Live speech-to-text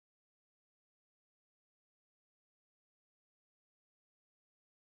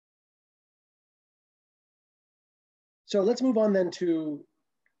So let's move on then to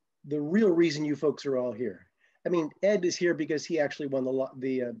the real reason you folks are all here. I mean, Ed is here because he actually won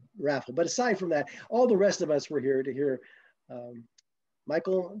the raffle. But aside from that, all the rest of us were here to hear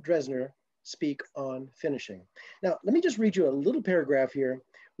Michael Dresdner speak on finishing. Now, let me just read you a little paragraph here,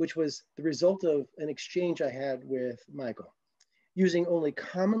 which was the result of an exchange I had with Michael. Using only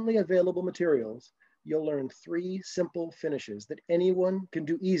commonly available materials, you'll learn 3 simple finishes that anyone can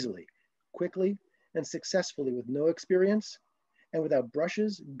do easily, quickly, and successfully with no experience and without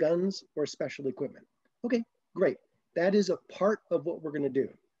brushes, guns, or special equipment. Okay, great. That is a part of what we're going to do.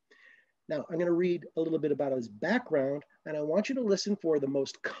 Now, I'm going to read a little bit about his background, and I want you to listen for the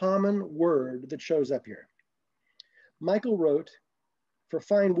most common word that shows up here. Michael wrote for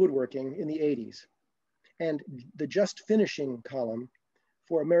Fine Woodworking in the 80s, and the Just Finishing column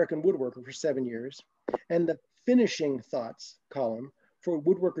for American Woodworker for 7 years, and the Finishing Thoughts column for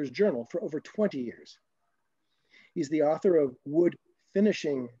Woodworker's Journal for over 20 years. He's the author of Wood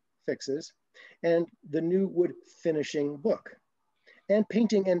Finishing Fixes and the new Wood Finishing book, and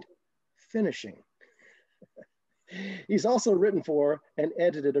Painting and Finishing. He's also written for and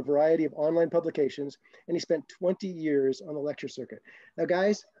edited a variety of online publications, and he spent 20 years on the lecture circuit. Now,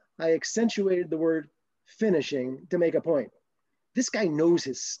 guys, I accentuated the word finishing to make a point. This guy knows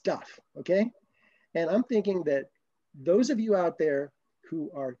his stuff, okay? And I'm thinking that those of you out there who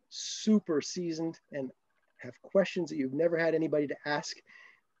are super seasoned and have questions that you've never had anybody to ask,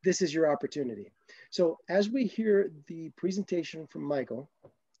 this is your opportunity. So as we hear the presentation from Michael,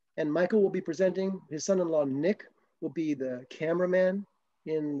 and Michael will be presenting, his son-in-law Nick will be the cameraman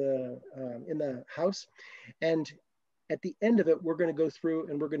in the house. And at the end of it, we're going to go through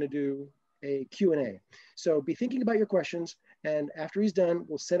and we're going to do a Q&A. So be thinking about your questions. And after he's done,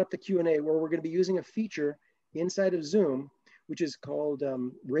 we'll set up the Q&A where we're going to be using a feature inside of Zoom, which is called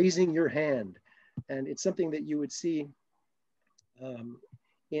raising your hand. And it's something that you would see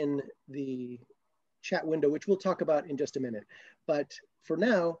in the chat window, which we'll talk about in just a minute. But for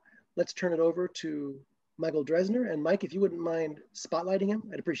now, let's turn it over to Michael Dresdner. And Mike, if you wouldn't mind spotlighting him,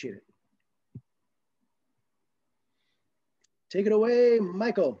 I'd appreciate it. Take it away,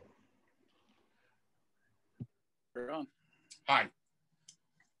 Michael. You're on. Hi.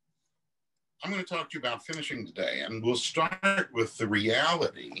 I'm going to talk to you about finishing today, and we'll start with the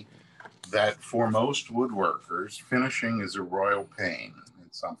reality that for most woodworkers, finishing is a royal pain.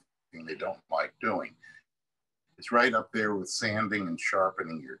 It's something they don't like doing. It's right up there with sanding and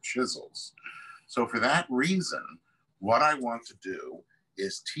sharpening your chisels. So for that reason, what I want to do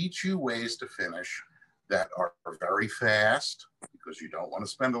is teach you ways to finish that are very fast, because you don't want to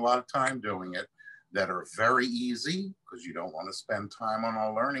spend a lot of time doing it, that are very easy, because you don't want to spend time on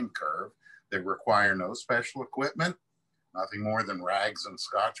a learning curve, that require no special equipment, nothing more than rags and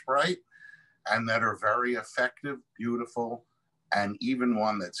Scotch-Brite, and that are very effective, beautiful, and even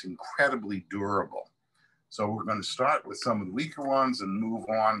one that's incredibly durable. So we're going to start with some of the weaker ones and move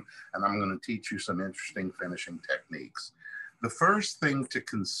on, and I'm going to teach you some interesting finishing techniques. The first thing to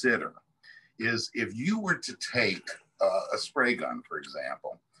consider is if you were to take a spray gun, for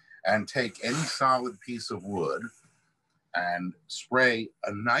example, and take any solid piece of wood and spray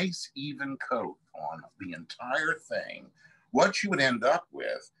a nice even coat on the entire thing, what you would end up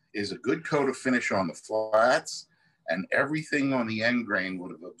with is a good coat of finish on the flats, and everything on the end grain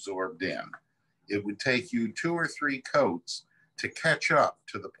would have absorbed in. It would take you 2 or 3 coats to catch up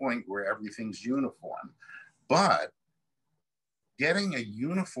to the point where everything's uniform. But getting a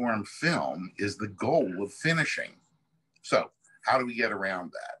uniform film is the goal of finishing. So how do we get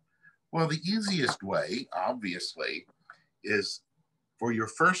around that? Well, the easiest way, obviously, is for your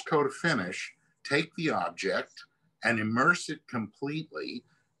first coat of finish, take the object and immerse it completely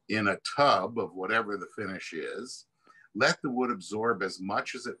in a tub of whatever the finish is. Let the wood absorb as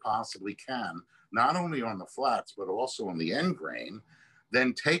much as it possibly can, not only on the flats, but also on the end grain.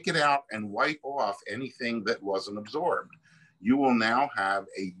 Then take it out and wipe off anything that wasn't absorbed. You will now have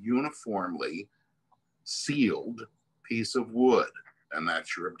a uniformly sealed piece of wood, and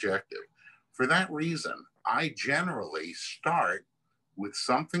that's your objective. For that reason, I generally start with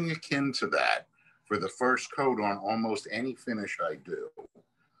something akin to that for the first coat on almost any finish I do.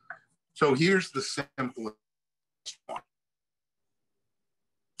 So here's the simplest one.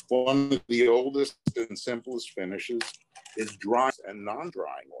 One of the oldest and simplest finishes is dry and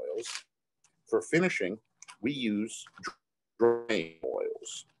non-drying oils. For finishing, we use drying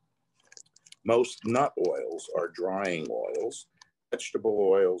oils. Most nut oils are drying oils. Vegetable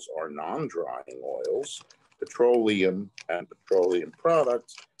oils are non-drying oils. Petroleum and petroleum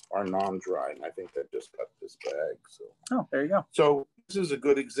products are non-drying. I think I just got this bag. So. Oh, there you go. So this is a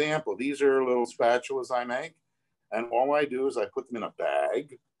good example. These are little spatulas I make, And all I do is I put them in a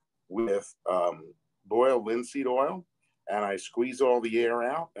bag with boiled linseed oil, and I squeeze all the air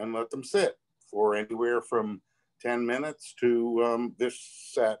out and let them sit for anywhere from 10 minutes to this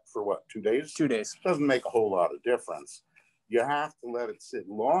sat for what, 2 days? 2 days. Doesn't make a whole lot of difference. You have to let it sit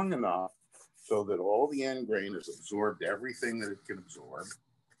long enough so that all the end grain has absorbed everything that it can absorb.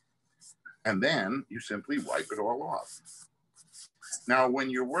 And then you simply wipe it all off. Now, when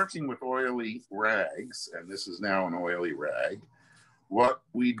you're working with oily rags, and this is now an oily rag, what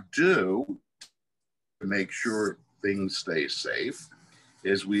we do to make sure things stay safe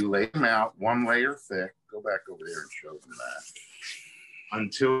is we lay them out 1 layer thick. Go back over there and show them that.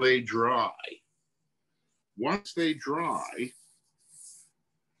 Until they dry. Once they dry,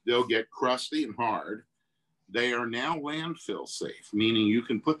 they'll get crusty and hard. They are now landfill safe, meaning you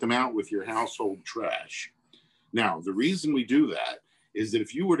can put them out with your household trash. Now, the reason we do that is that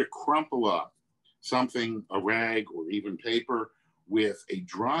if you were to crumple up something, a rag or even paper, with a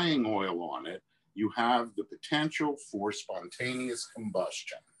drying oil on it, you have the potential for spontaneous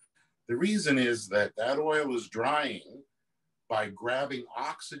combustion. The reason is that that oil is drying by grabbing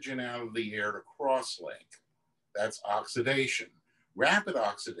oxygen out of the air to cross-link. That's oxidation. Rapid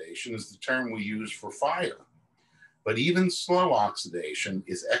oxidation is the term we use for fire. But even slow oxidation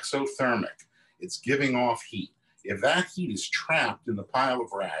is exothermic. It's giving off heat. If that heat is trapped in the pile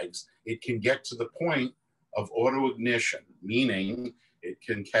of rags, it can get to the point of autoignition, meaning it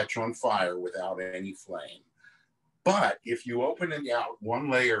can catch on fire without any flame. But if you open it out 1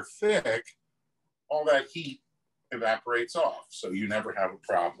 layer thick, all that heat evaporates off, so you never have a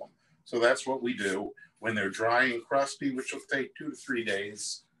problem. So that's what we do when they're dry and crusty, which will take 2 to 3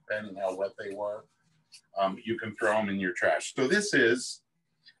 days, depending how wet they were. You can throw them in your trash. So this is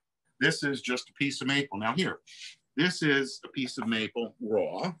just a piece of maple. Now here, this is a piece of maple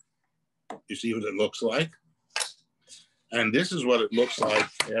raw. You see what it looks like? And this is what it looks like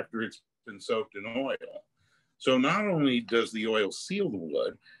after it's been soaked in oil. So not only does the oil seal the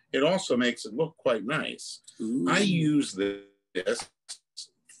wood, it also makes it look quite nice. Ooh. I use this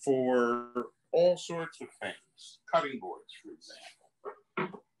for all sorts of things. Cutting boards, for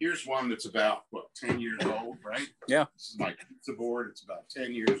example. Here's one that's about, what, 10 years old, right? Yeah. This is my pizza board. It's about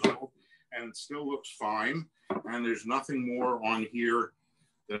 10 years old, and it still looks fine. And there's nothing more on here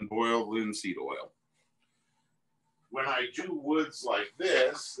than boiled linseed oil. When I do woods like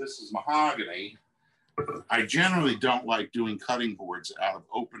this is mahogany. I generally don't like doing cutting boards out of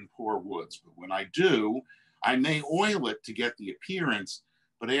open pore woods, but when I do, I may oil it to get the appearance,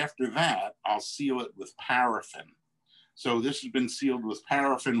 but after that, I'll seal it with paraffin. So this has been sealed with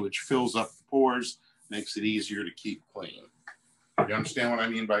paraffin, which fills up the pores, makes it easier to keep clean. You understand what I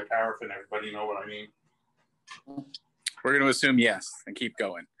mean by paraffin? Everybody know what I mean? We're going to assume yes and keep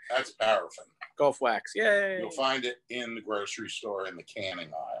going. That's paraffin. Gulf wax, yay! You'll find it in the grocery store in the canning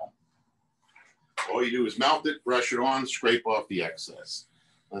aisle. All you do is melt it, brush it on, scrape off the excess.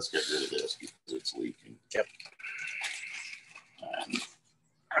 Let's get rid of this because it's leaking. Yep. And,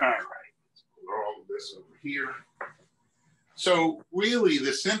 all right, let's put all of this over here. So really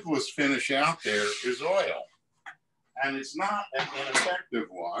the simplest finish out there is oil. And it's not an ineffective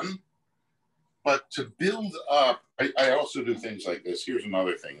one, but to build up, I also do things like this. Here's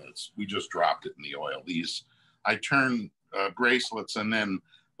another thing we just dropped it in the oil. I turn bracelets, and then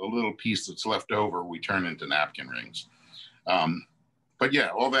the little piece that's left over, we turn into napkin rings. But yeah,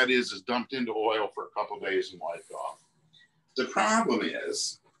 all that is dumped into oil for a couple of days and wiped off. The problem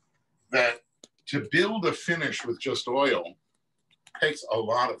is that to build a finish with just oil takes a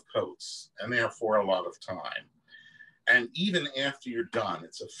lot of coats and therefore a lot of time. And even after you're done,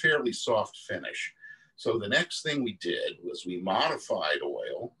 it's a fairly soft finish. So the next thing we did was we modified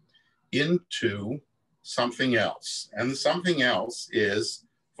oil into something else. And the something else is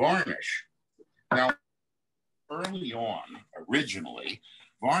varnish. Now, early on, originally,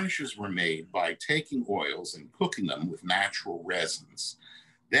 varnishes were made by taking oils and cooking them with natural resins.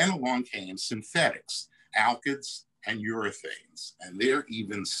 Then along came synthetics, alkyds and urethanes, and they're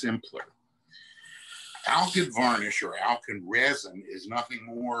even simpler. Alkyd varnish or alkyd resin is nothing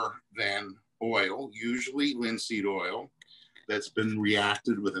more than oil, usually linseed oil, that's been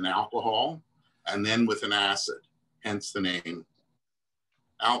reacted with an alcohol and then with an acid, hence the name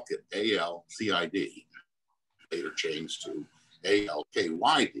alkyd, A-L-C-I-D. Later changed to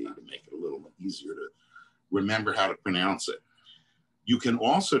A-L-K-Y-D to make it a little easier to remember how to pronounce it. You can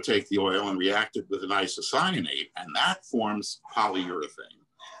also take the oil and react it with an isocyanate, and that forms polyurethane.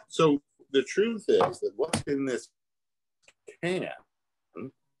 So the truth is that what's in this can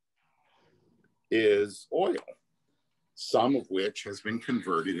is oil, some of which has been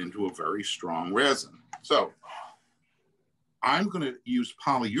converted into a very strong resin. So I'm going to use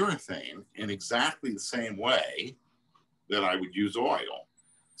polyurethane in exactly the same way that I would use oil.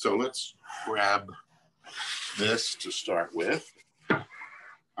 So let's grab this to start with.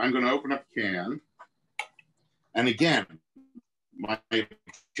 I'm going to open up a can. And again, my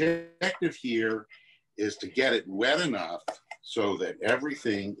objective here is to get it wet enough so that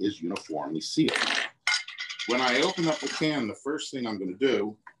everything is uniformly sealed. When I open up the can, the first thing I'm going to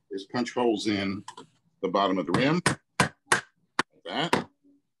do is punch holes in the bottom of the rim, like that.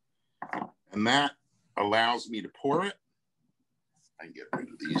 And that allows me to pour it. I can get rid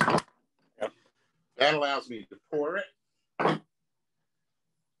of these. Yep. That allows me to pour it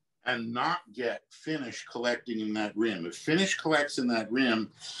and not get finish collecting in that rim. If finish collects in that rim,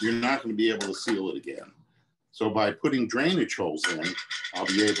 you're not going to be able to seal it again. So by putting drainage holes in, I'll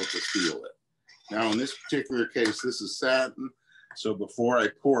be able to seal it. Now in this particular case, this is satin. So before I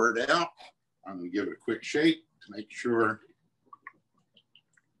pour it out, I'm going to give it a quick shake to make sure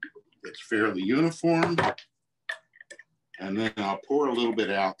it's fairly uniform. And then I'll pour a little bit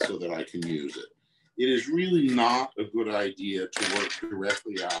out so that I can use it. It is really not a good idea to work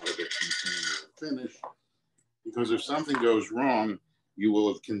directly out of the container of finish, because if something goes wrong, you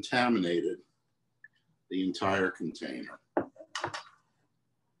will have contaminated the entire container.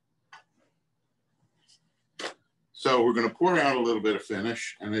 So we're going to pour out a little bit of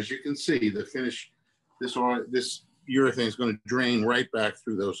finish, and as you can see, the finish, this urethane is going to drain right back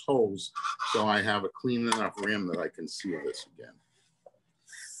through those holes, so I have a clean enough rim that I can seal this again.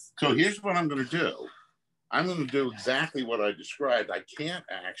 So here's what I'm going to do. I'm going to do exactly what I described. I can't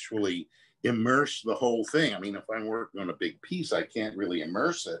actually immerse the whole thing. I mean, if I'm working on a big piece, I can't really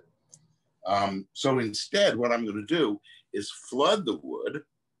immerse it. So instead, what I'm going to do is flood the wood,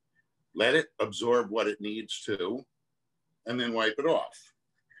 let it absorb what it needs to, and then wipe it off.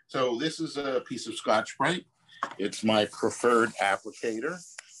 So this is a piece of Scotch-Brite. It's my preferred applicator.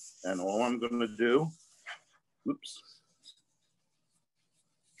 And all I'm going to do, oops,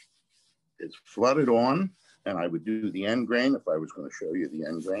 is flood it on. And I would do the end grain if I was going to show you the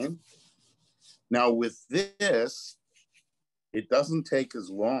end grain. Now with this, it doesn't take as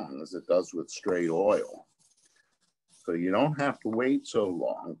long as it does with straight oil. So you don't have to wait so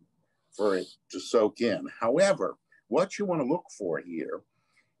long for it to soak in. However, what you want to look for here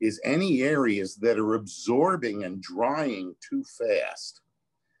is any areas that are absorbing and drying too fast.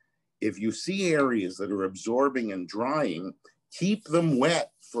 If you see areas that are absorbing and drying, keep them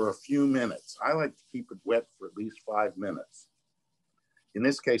wet for a few minutes. I like to keep it wet for at least 5 minutes. In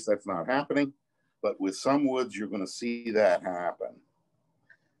this case, that's not happening, but with some woods, you're going to see that happen.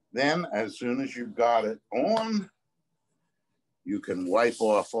 Then, as soon as you've got it on, you can wipe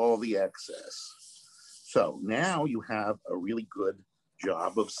off all the excess. So now you have a really good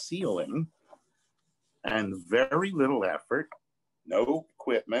job of sealing and very little effort, no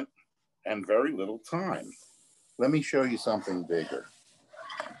equipment, and very little time. Let me show you something bigger.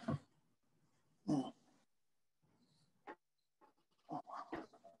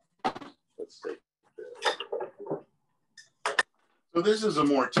 Let's see. So this is a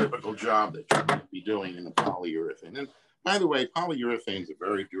more typical job that you might be doing in a polyurethane. And by the way, polyurethane is a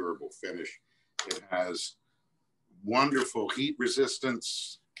very durable finish. It has wonderful heat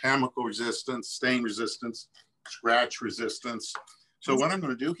resistance, chemical resistance, stain resistance, scratch resistance. So what I'm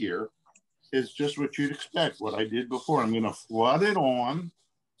going to do here is just what you'd expect, what I did before. I'm going to flood it on,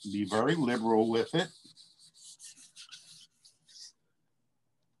 be very liberal with it.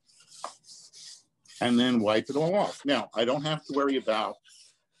 And then wipe it all off. Now, I don't have to worry about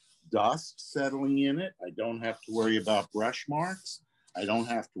dust settling in it. I don't have to worry about brush marks. I don't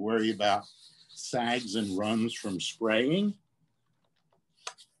have to worry about sags and runs from spraying,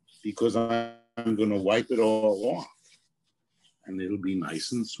 because I'm going to wipe it all off and it'll be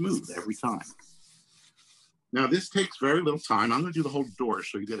nice and smooth every time. Now this takes very little time. I'm going to do the whole door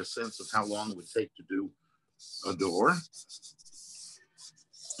so you get a sense of how long it would take to do a door.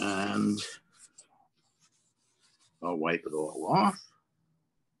 And I'll wipe it all off.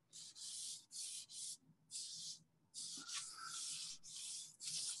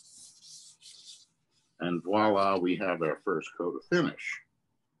 And voila, we have our first coat of finish.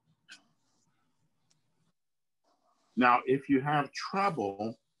 Now, if you have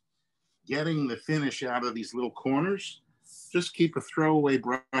trouble getting the finish out of these little corners, just keep a throwaway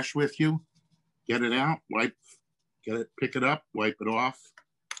brush with you, get it out, pick it up, wipe it off,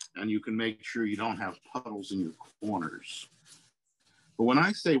 and you can make sure you don't have puddles in your corners. But when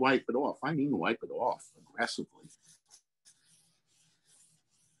I say wipe it off, I mean wipe it off aggressively.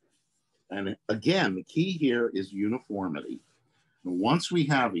 And again, the key here is uniformity. And once we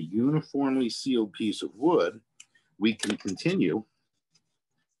have a uniformly sealed piece of wood, we can continue.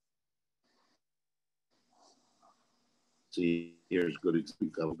 See, here's good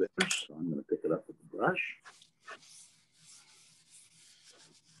example. So I'm going to pick it up with the brush.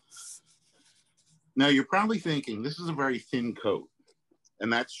 Now you're probably thinking this is a very thin coat,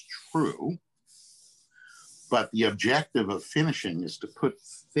 and that's true. But the objective of finishing is to put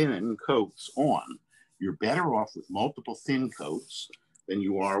thin coats on. You're better off with multiple thin coats than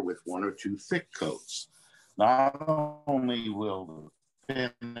you are with one or two thick coats. Not only will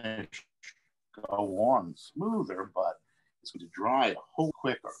the finish go on smoother, but it's going to dry a whole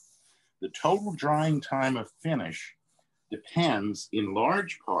quicker. The total drying time of finish depends in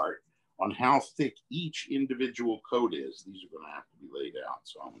large part on how thick each individual coat is. These are going to have to be laid out,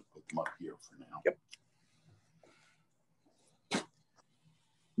 so I'm going to put them up here for now. Yep.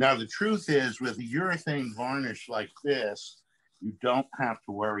 Now, the truth is, with a urethane varnish like this, you don't have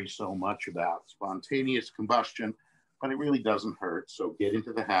to worry so much about spontaneous combustion, but it really doesn't hurt. So get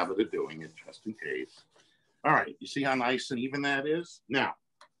into the habit of doing it just in case. All right, you see how nice and even that is? Now,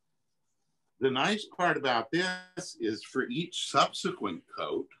 the nice part about this is for each subsequent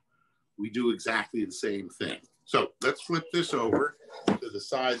coat, we do exactly the same thing. So let's flip this over to the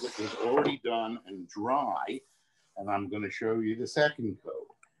side that was already done and dry, and I'm going to show you the second coat.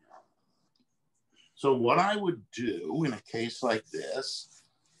 So what I would do in a case like this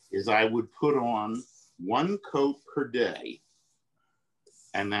is I would put on one coat per day,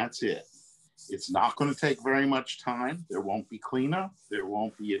 and that's it. It's not going to take very much time. There won't be cleanup. There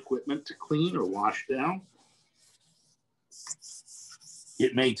won't be equipment to clean or wash down.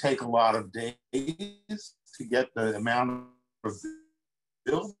 It may take a lot of days to get the amount of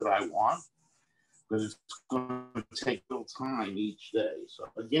build that I want, but it's going to take a little time each day. So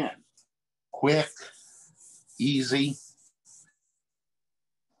again, quick, easy,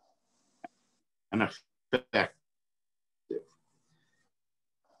 and effective.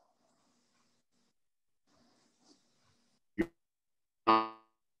 You're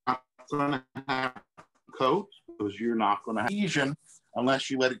not going to have coats because you're not going to have adhesion unless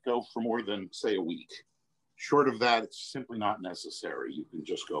you let it go for more than, say, a week. Short of that, it's simply not necessary. You can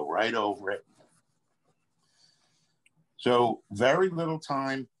just go right over it. So very little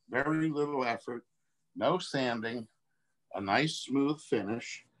time, very little effort, no sanding, a nice smooth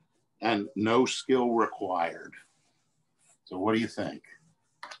finish, and no skill required. So what do you think?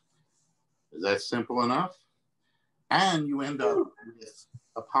 Is that simple enough? And you end up with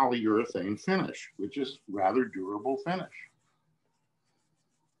a polyurethane finish, which is rather durable finish.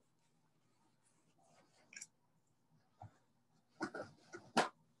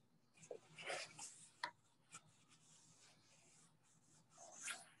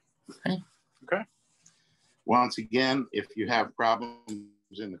 Okay. Okay. Once again, if you have problems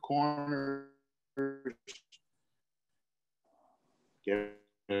in the corners, get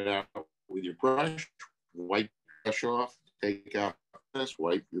it out with your brush, wipe the brush off, take out this,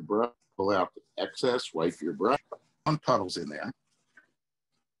 wipe your brush, pull out the excess, wipe your brush, on puddles in there.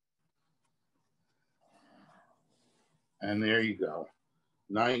 And there you go.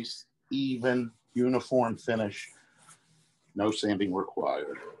 Nice, even, uniform finish. No sanding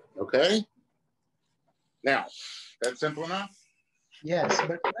required. Okay? Now, that's simple enough? Yes,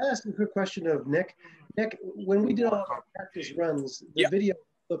 but can I ask a quick question of Nick? Nick, when we did all our practice runs, the video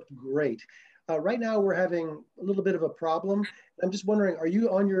looked great. Right now, we're having a little bit of a problem. I'm just wondering, are you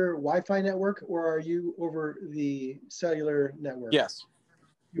on your Wi-Fi network or are you over the cellular network? Yes.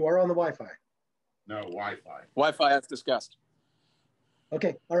 You are on the Wi-Fi? No, Wi-Fi. Wi-Fi as discussed.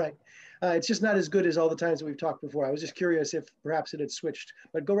 Okay, all right. It's just not as good as all the times that we've talked before. I was just curious if perhaps it had switched,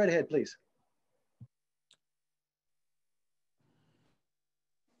 but go right ahead, please.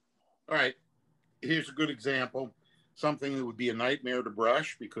 All right, here's a good example. Something that would be a nightmare to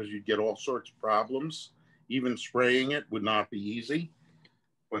brush because you'd get all sorts of problems. Even spraying it would not be easy,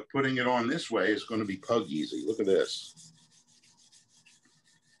 but putting it on this way is going to be pug easy. Look at this.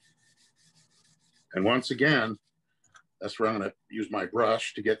 And once again, that's where I'm going to use my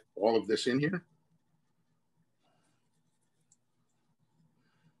brush to get all of this in here.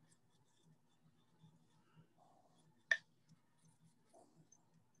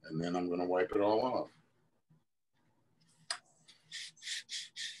 And then I'm going to wipe it all off.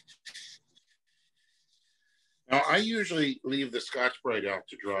 Now, I usually leave the Scotch-Brite out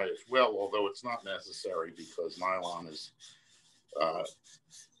to dry as well, although it's not necessary because nylon is,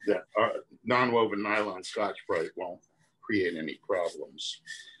 non-woven nylon Scotch-Brite won't create any problems.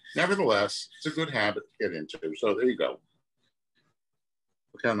 Nevertheless, it's a good habit to get into. So there you go.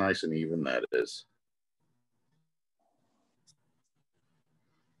 Look how nice and even that is.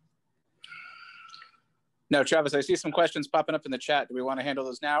 No, Travis, I see some questions popping up in the chat. Do we want to handle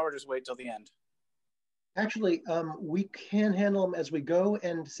those now or just wait till the end? Actually, we can handle them as we go.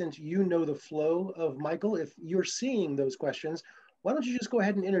 And since you know the flow of Michael, if you're seeing those questions, why don't you just go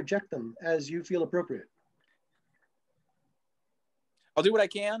ahead and interject them as you feel appropriate? I'll do what I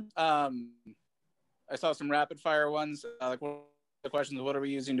can. I saw some rapid fire ones. Like one of the questions, what are we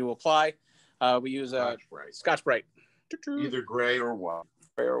using to apply? We use Scotch Brite. Either gray or white.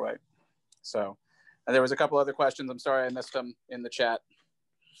 Gray or white. So, and there was a couple other questions. I'm sorry I missed them in the chat.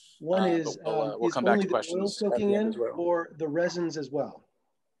 One is, we'll is come back only to the questions oil soaking in well. or the resins as well?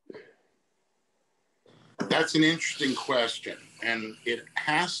 That's an interesting question. And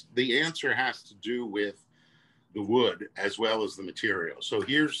the answer has to do with the wood as well as the material. So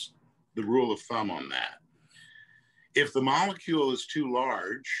here's the rule of thumb on that. If the molecule is too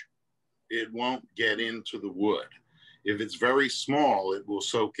large, it won't get into the wood. If it's very small, it will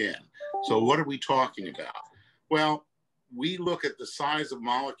soak in. So what are we talking about? Well, we look at the size of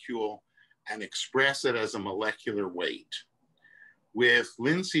molecule and express it as a molecular weight. With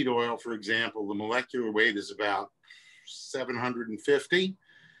linseed oil, for example, the molecular weight is about 750,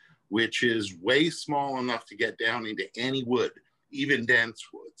 which is way small enough to get down into any wood, even dense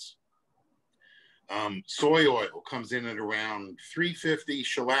woods. Soy oil comes in at around 350.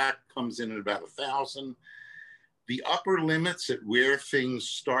 Shellac comes in at about 1,000. The upper limits at where things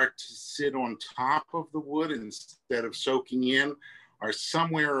start to sit on top of the wood instead of soaking in are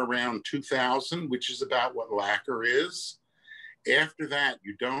somewhere around 2,000, which is about what lacquer is. After that,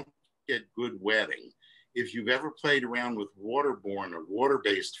 you don't get good wetting. If you've ever played around with waterborne or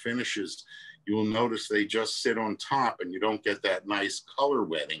water-based finishes, you will notice they just sit on top and you don't get that nice color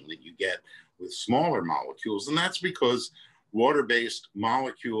wetting that you get with smaller molecules. And that's because water-based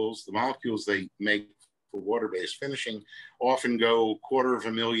molecules, the molecules they make for water-based finishing, often go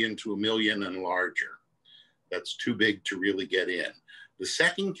 250,000 to 1 million and larger. That's too big to really get in. The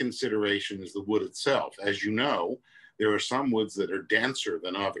second consideration is the wood itself. As you know, there are some woods that are denser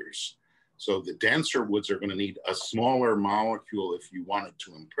than others. So the denser woods are going to need a smaller molecule if you want it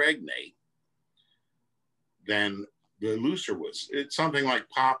to impregnate than the looser woods. It's something like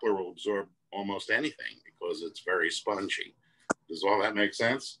poplar will absorb almost anything because it's very spongy. Does all that make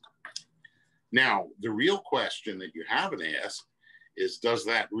sense? Now, the real question that you haven't asked is, does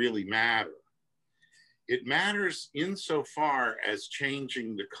that really matter? It matters insofar as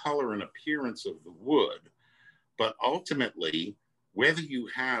changing the color and appearance of the wood, but ultimately, whether you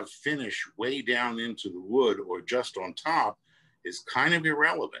have finish way down into the wood or just on top is kind of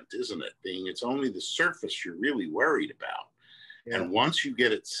irrelevant, isn't it? Being it's only the surface you're really worried about. Yeah. And once you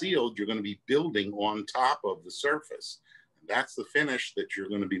get it sealed, you're going to be building on top of the surface. And that's the finish that you're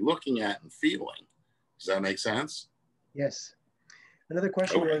going to be looking at and feeling. Does that make sense? Yes. Another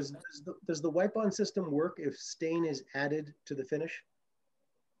question was, does the wipe-on system work if stain is added to the finish?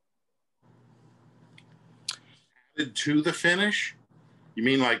 Added to the finish? You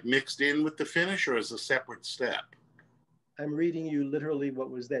mean like mixed in with the finish or as a separate step? I'm reading you literally what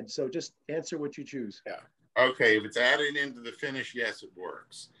was then. So just answer what you choose. Yeah. Okay, if it's added into the finish, yes, it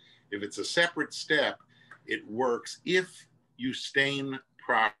works. If it's a separate step, it works if you stain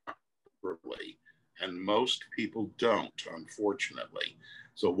properly. And most people don't, unfortunately.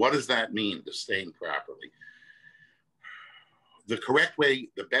 So what does that mean, to stain properly? The correct way,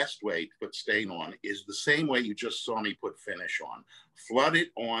 the best way to put stain on is the same way you just saw me put finish on. Flood it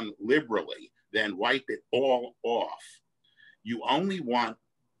on liberally, then wipe it all off. You only want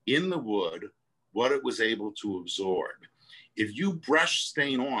in the wood what it was able to absorb. If you brush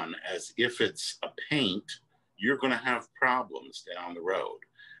stain on as if it's a paint, you're going to have problems down the road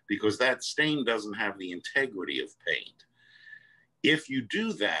because that stain doesn't have the integrity of paint. If you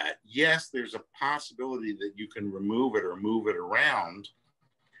do that, yes, there's a possibility that you can remove it or move it around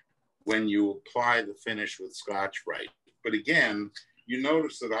when you apply the finish with Scotch Brite. But again, you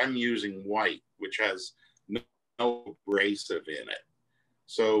notice that I'm using white, which has no abrasive in it.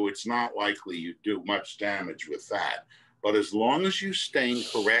 So it's not likely you do much damage with that. But as long as you stain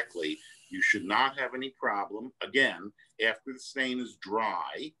correctly, you should not have any problem. Again, after the stain is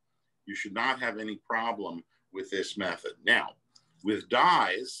dry, you should not have any problem with this method. Now, with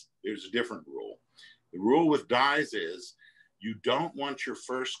dyes, there's a different rule. The rule with dyes is you don't want your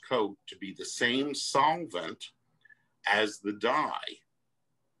first coat to be the same solvent as the dye.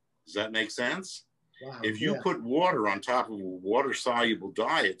 Does that make sense? Wow, if you put water on top of a water-soluble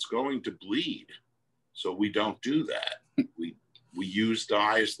dye, it's going to bleed. So we don't do that. We use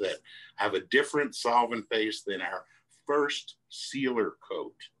dyes that have a different solvent base than our first sealer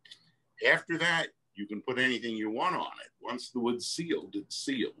coat. After that, you can put anything you want on it. Once the wood's sealed, it's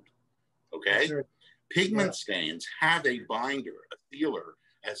sealed. Okay? Yes, Pigment stains have a binder, a sealer,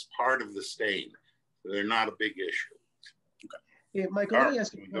 as part of the stain. So they're not a big issue. Yeah, Michael, let me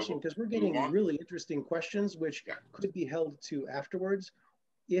ask you a question, because we're getting really interesting questions, which could be held to afterwards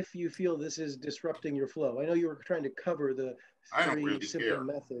if you feel this is disrupting your flow. I know you were trying to cover the three simple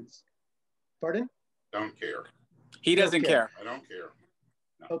methods. Pardon? Don't care. He doesn't care. I don't care.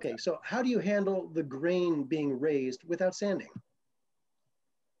 No. Okay, so how do you handle the grain being raised without sanding?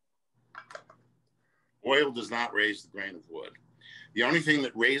 Oil does not raise the grain of wood. The only thing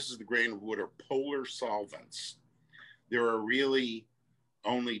that raises the grain of wood are polar solvents. There are really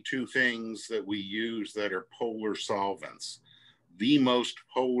only two things that we use that are polar solvents. The most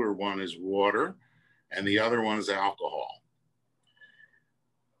polar one is water, and the other one is alcohol.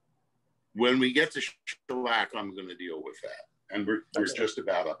 When we get to shellac, I'm going to deal with that. And we're just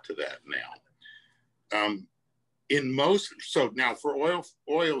about up to that now. So now for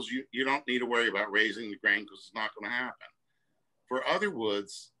oils, you don't need to worry about raising the grain because it's not going to happen. For other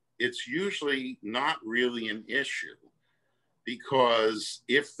woods, it's usually not really an issue, because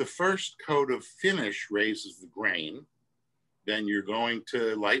if the first coat of finish raises the grain, then you're going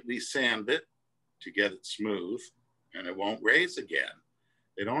to lightly sand it to get it smooth, and it won't raise again.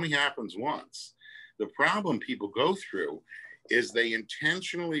 It only happens once. The problem people go through is they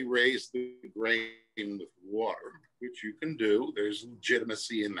intentionally raise the grain with water, which you can do. There's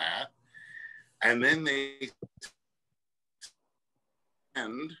legitimacy in that. And then they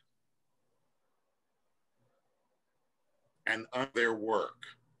sand and their work.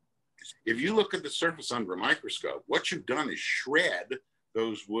 If you look at the surface under a microscope, what you've done is shred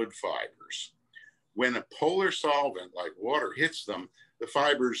those wood fibers. When a polar solvent like water hits them, the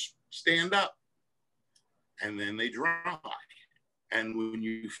fibers stand up and then they dry. And when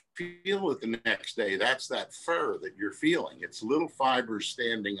you feel it the next day, that's that fur that you're feeling. It's little fibers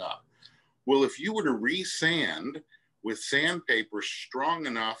standing up. Well, if you were to re-sand with sandpaper strong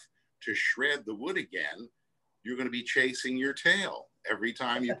enough to shred the wood again, you're going to be chasing your tail. Every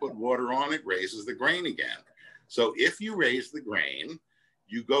time you put water on it, raises the grain again. So if you raise the grain,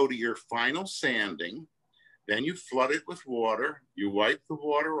 you go to your final sanding, then you flood it with water, you wipe the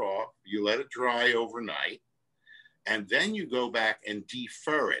water off, you let it dry overnight, and then you go back and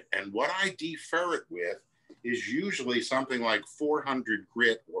defer it. And what I defer it with is usually something like 400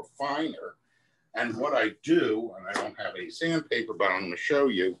 grit or finer. And what I do, and I don't have any sandpaper, but I'm going to show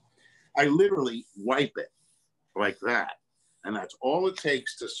you, I literally wipe it like that. And that's all it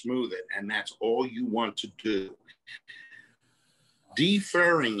takes to smooth it. And that's all you want to do.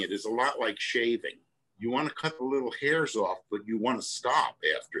 Deferring it is a lot like shaving. You want to cut the little hairs off, but you want to stop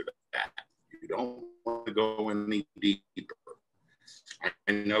after that. You don't want to go any deeper.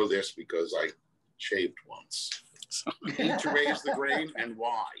 I know this because I shaved once. You need to raise the grain, and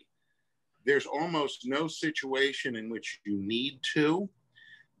why? There's almost no situation in which you need to.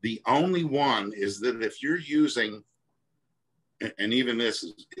 The only one is that if you're using, and even this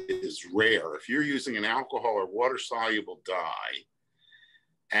is rare, if you're using an alcohol or water-soluble dye,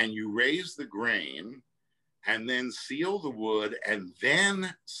 and you raise the grain, and then seal the wood, and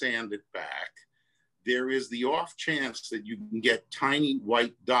then sand it back, there is the off chance that you can get tiny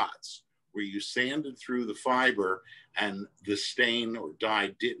white dots where you sanded through the fiber and the stain or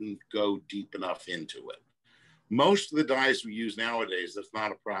dye didn't go deep enough into it. Most of the dyes we use nowadays, that's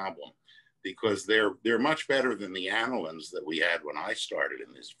not a problem, because they're much better than the anilins that we had when I started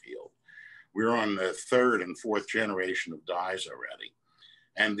in this field. We're on the 3rd and 4th generation of dyes already.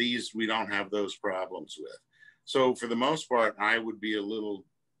 And these, we don't have those problems with. So for the most part, I would be a little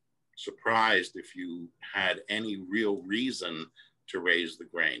surprised if you had any real reason to raise the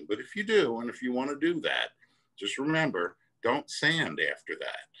grain. But if you do, and if you want to do that, just remember, don't sand after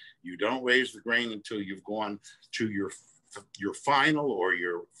that. You don't raise the grain until you've gone to your final or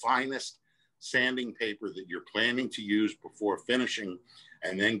your finest sanding paper that you're planning to use before finishing,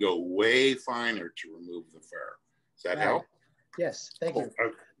 and then go way finer to remove the fur. Does that help? Yes, thank you.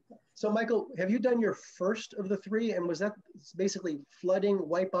 Okay. So Michael, have you done your first of the 3? And was that basically flooding,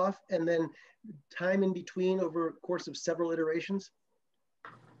 wipe off, and then time in between over a course of several iterations?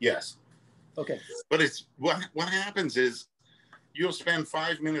 Yes. Okay. But it's what happens is you'll spend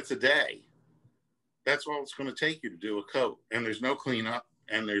 5 minutes a day. That's all it's going to take you to do a coat. And there's no cleanup,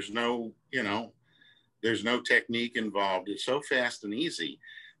 and there's no, there's no technique involved. It's so fast and easy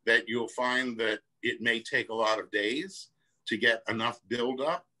that you'll find that it may take a lot of days to get enough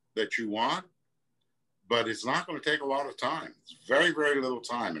buildup that you want, but it's not going to take a lot of time. It's very, very little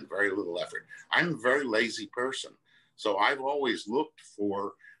time and very little effort. I'm a very lazy person, so I've always looked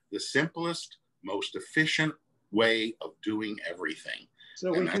for the simplest, most efficient way of doing everything.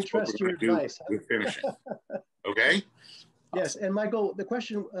 So we can trust your advice. With finishing. Okay? Yes, and Michael, the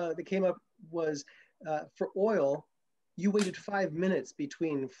question that came up was, for oil, you waited 5 minutes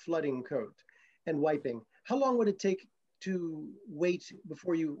between flooding coat and wiping. How long would it take to wait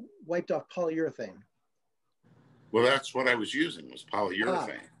before you wiped off polyurethane? Well, that's what I was using, was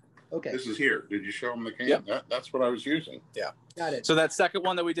polyurethane. Okay. This is here. Did you show them the can? Yep. That's what I was using. Yeah. Got it. So that second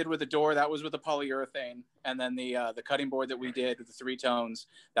one that we did with the door, that was with the polyurethane. And then the cutting board that we did with the 3 tones,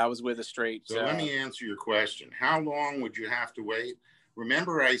 that was with a straight. So let me answer your question. How long would you have to wait?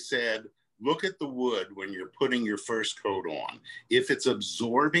 Remember I said, look at the wood when you're putting your first coat on. If it's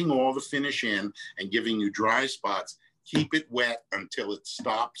absorbing all the finish in and giving you dry spots, keep it wet until it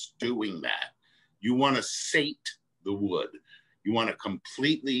stops doing that. You want to sate the wood. You want to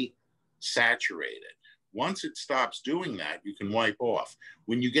completely saturate it. Once it stops doing that, you can wipe off.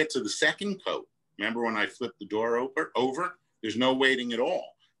 When you get to the second coat, remember when I flipped the door over, there's no waiting at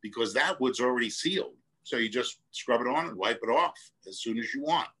all because that wood's already sealed. So you just scrub it on and wipe it off as soon as you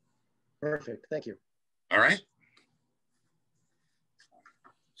want. Perfect. Thank you. All right.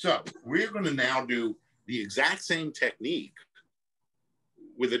 So we're going to now do the exact same technique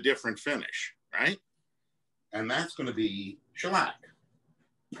with a different finish, right? And that's going to be shellac.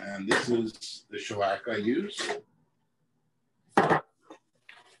 And this is the shellac I use. Let's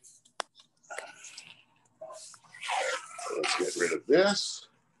get rid of this.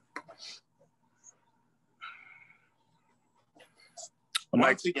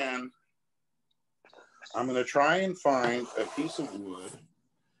 Once again, I'm going to try and find a piece of wood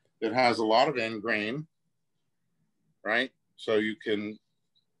that has a lot of end grain, right? So you can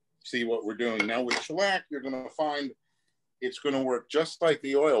see what we're doing. Now with shellac, you're going to find it's going to work just like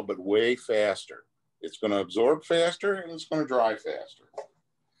the oil, but way faster. It's going to absorb faster and it's going to dry faster.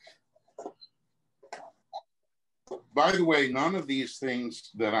 By the way, none of these things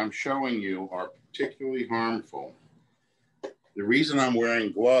that I'm showing you are particularly harmful. The reason I'm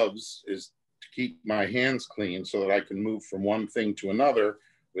wearing gloves is to keep my hands clean so that I can move from one thing to another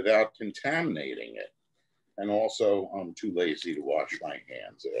without contaminating it. And also, I'm too lazy to wash my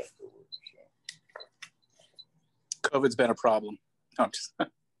hands afterwards. COVID's been a problem. Oh,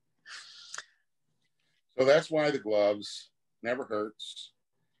 so that's why the gloves never hurts.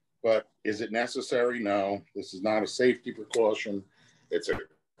 But is it necessary? No. This is not a safety precaution. It's a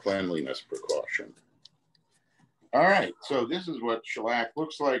cleanliness precaution. All right, so this is what shellac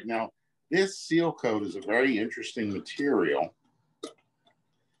looks like. Now, this seal coat is a very interesting material.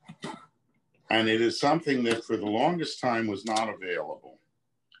 And it is something that for the longest time was not available.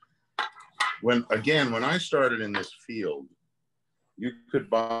 When I started in this field, you could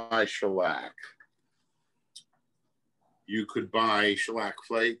buy shellac. You could buy shellac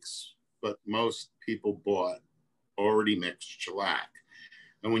flakes, but most people bought already mixed shellac.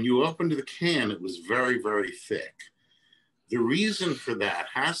 And when you opened the can, it was very, very thick. The reason for that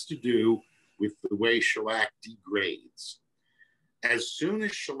has to do with the way shellac degrades. As soon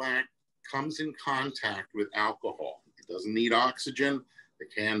as shellac comes in contact with alcohol, it doesn't need oxygen, the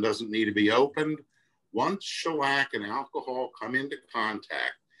can doesn't need to be opened. Once shellac and alcohol come into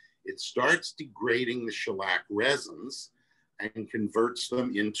contact, it starts degrading the shellac resins and converts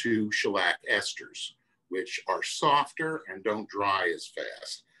them into shellac esters, which are softer and don't dry as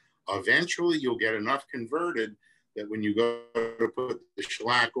fast. Eventually, you'll get enough converted that when you go to put the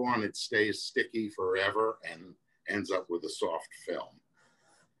shellac on, it stays sticky forever and ends up with a soft film.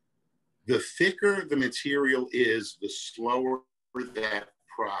 The thicker the material is, the slower that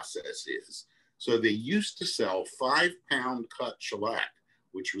process is. So they used to sell 5-pound cut shellac,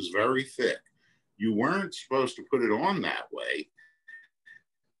 which was very thick. You weren't supposed to put it on that way.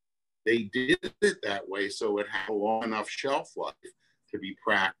 They did it that way so it had a long enough shelf life to be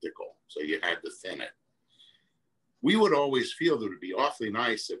practical. So you had to thin it. We would always feel that it would be awfully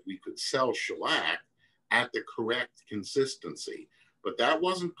nice if we could sell shellac at the correct consistency, but that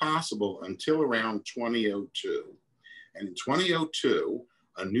wasn't possible until around 2002. And in 2002,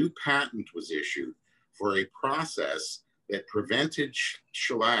 a new patent was issued for a process that prevented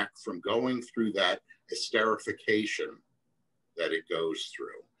shellac from going through that esterification that it goes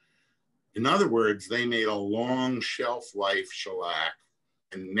through. In other words, they made a long shelf life shellac,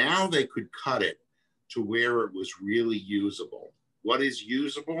 and now they could cut it to where it was really usable. What is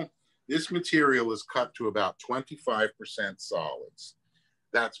usable? This material is cut to about 25% solids.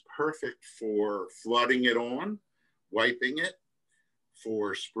 That's perfect for flooding it on, wiping it,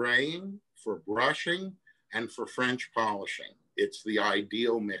 for spraying, for brushing, and for French polishing. It's the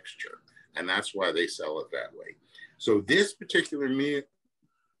ideal mixture, and that's why they sell it that way. So this particular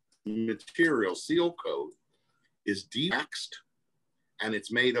material, seal coat, is de-waxed and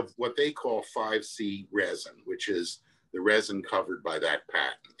it's made of what they call 5C resin, which is the resin covered by that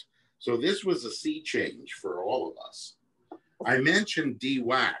patent. So this was a sea change for all of us. I mentioned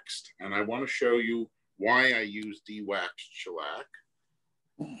de-waxed, and I want to show you why I use de-waxed shellac.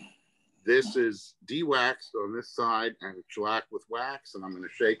 This is de-waxed on this side and shellac with wax, and I'm going to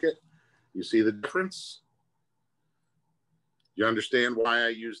shake it. You see the difference? You understand why I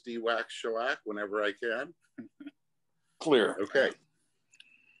use de-waxed shellac whenever I can? Clear. Okay.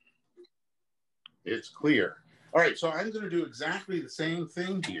 It's clear. All right, so I'm going to do exactly the same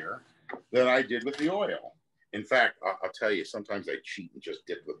thing here that I did with the oil. In fact, I'll tell you, sometimes I cheat and just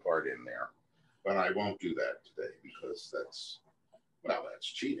dip the part in there, but I won't do that today because that's, well, that's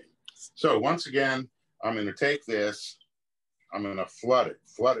cheating. So once again, I'm going to take this, I'm going to flood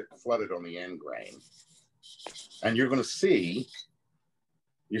it on the end grain. And you're going to see,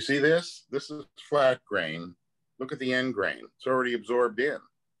 you see this? This is flat grain. Look at the end grain. It's already absorbed in.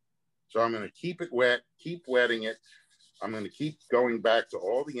 So I'm going to keep it wet, keep wetting it. I'm going to keep going back to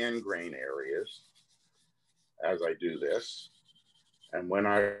all the end grain areas as I do this. And when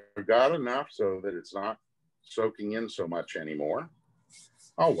I've got enough so that it's not soaking in so much anymore,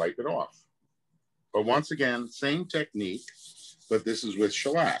 I'll wipe it off. But once again, same technique, but this is with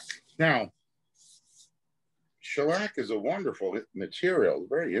shellac. Now, shellac is a wonderful material,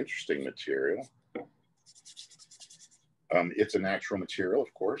 very interesting material. It's a natural material,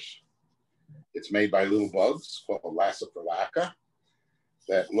 of course. It's made by little bugs called Lassiferlaca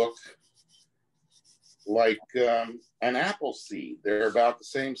that look like an apple seed. They're about the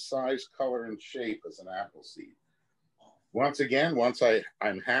same size, color, and shape as an apple seed. Once again, once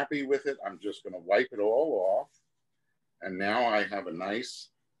I'm happy with it, I'm just going to wipe it all off. And now I have a nice,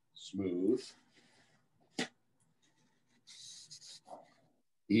 smooth,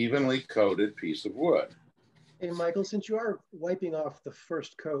 evenly coated piece of wood. Hey, Michael, since you are wiping off the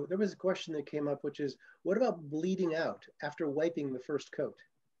first coat, there was a question that came up, which is, what about bleeding out after wiping the first coat?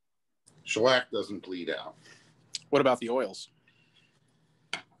 Shellac doesn't bleed out. What about the oils?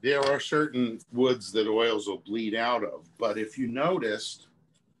 There are certain woods that oils will bleed out of, but if you noticed,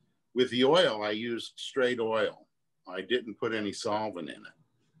 with the oil, I used straight oil. I didn't put any solvent in it.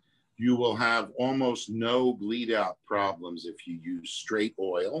 You will have almost no bleed out problems if you use straight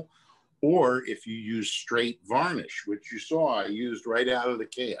oil, or if you use straight varnish, which you saw I used right out of the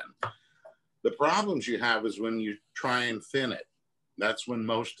can. The problems you have is when you try and thin it. That's when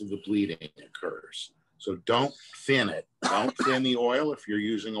most of the bleeding occurs. So don't thin it. Don't thin the oil if you're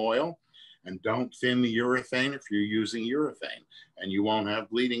using oil, and don't thin the urethane if you're using urethane, and you won't have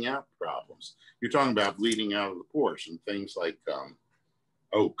bleeding out problems. You're talking about bleeding out of the pores and things like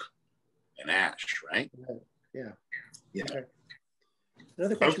oak and ash, right? Yeah. Yeah. Okay.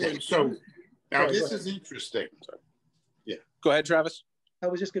 Another question. Okay, so now this is interesting. Yeah. Go ahead, Travis. I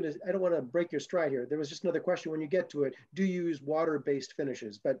was just going to, I don't want to break your stride here. There was just another question when you get to it. Do you use water-based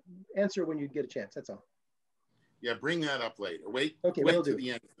finishes? But answer when you get a chance, that's all. Yeah, bring that up later. Wait to the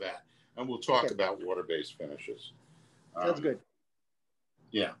end of that, and we'll talk about water-based finishes. Sounds good.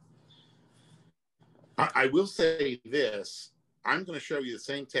 Yeah. I will say this. I'm going to show you the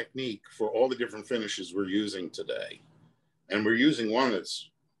same technique for all the different finishes we're using today. And we're using one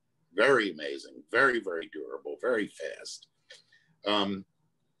that's very amazing, very, very durable, very fast.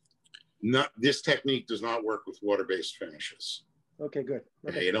 This technique does not work with water-based finishes. Okay, good.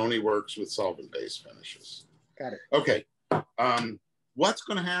 Okay. It only works with solvent-based finishes. Got it. Okay. What's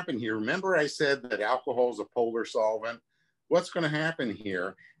going to happen here? Remember I said that alcohol is a polar solvent? What's going to happen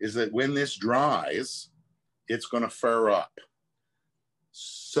here is that when this dries, it's going to fur up.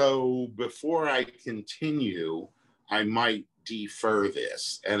 So before I continue, I might defer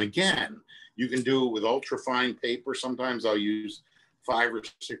this. And again, you can do it with ultrafine paper. Sometimes I'll use 500 or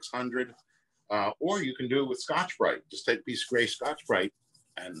 600, or you can do it with Scotch-Brite. Just take a piece of gray Scotch-Brite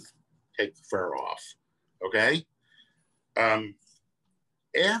and take the fur off, okay?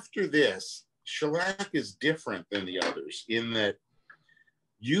 After this, shellac is different than the others in that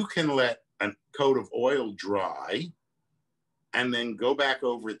you can let a coat of oil dry and then go back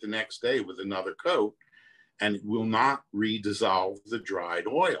over it the next day with another coat, and it will not redissolve the dried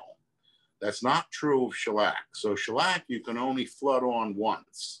oil. That's not true of shellac. So shellac, you can only flood on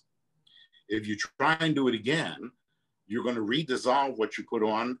once. If you try and do it again, you're going to redissolve what you put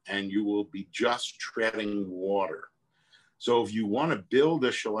on, and you will be just treading water. So if you want to build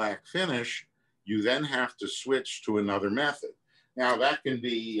a shellac finish, you then have to switch to another method. Now that can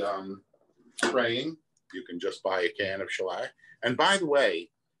be spraying. You can just buy a can of shellac. And by the way,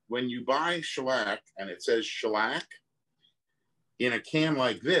 when you buy shellac and it says shellac, in a can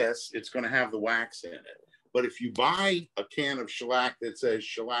like this, it's going to have the wax in it. But if you buy a can of shellac that says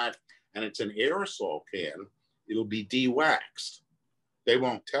shellac and it's an aerosol can, it'll be de-waxed. They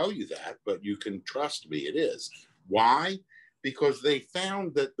won't tell you that, but you can trust me, it is. Why? Because they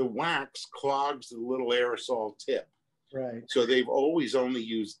found that the wax clogs the little aerosol tip. Right. So they've always only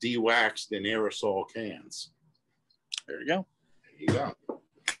used de-waxed in aerosol cans. There you go. There you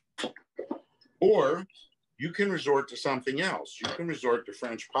go. Or you can resort to something else. You can resort to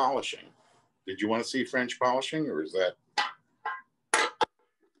French polishing. Did you want to see French polishing, or is that?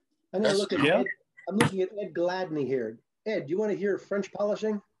 I'm going to look at Ed. I'm looking at Ed Gladney here. Ed, do you want to hear French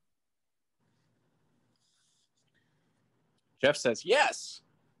polishing? Jeff says yes.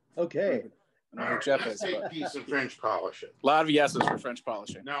 Okay. I don't know who Jeff is, Take but a piece of French polishing. a lot of yeses for French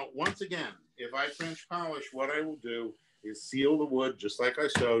polishing. Now, once again, if I French polish, what I will do is seal the wood just like I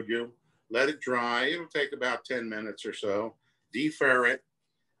showed you, let it dry. It'll take about 10 minutes or so, defer it,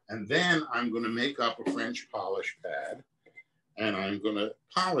 and then I'm going to make up a French polish pad, and I'm going to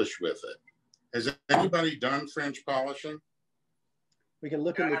polish with it. Has anybody done French polishing? We can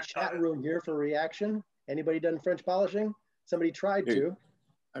look in the chat room here for reaction. Anybody done French polishing? Somebody tried to.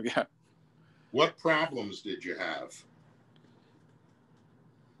 Okay. What problems did you have?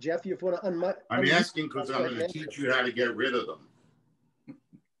 Jeff, you want to unmute? I'm asking because I'm going to teach you how to get rid of them.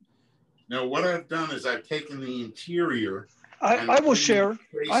 Now, what I've done is I've taken the interior. I will share.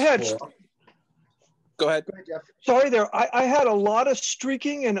 I had. Go ahead. Go ahead, Jeff. Sorry there. I had a lot of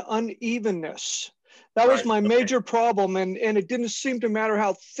streaking and unevenness. That was my major problem, and it didn't seem to matter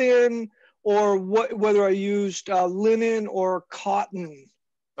how thin or whether I used linen or cotton.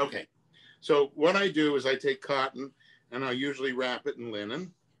 Okay. So what I do is I take cotton and I'll usually wrap it in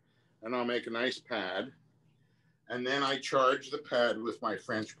linen and I'll make a nice pad. And then I charge the pad with my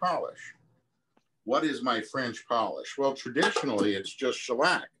French polish. What is my French polish? Well, traditionally it's just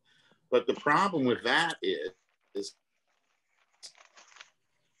shellac. But the problem with that is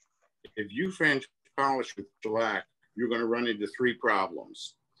if you French polish with shellac, you're going to run into 3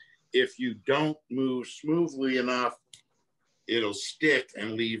 problems. If you don't move smoothly enough, it'll stick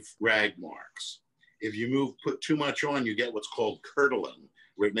and leave rag marks. If you put too much on, you get what's called curdling,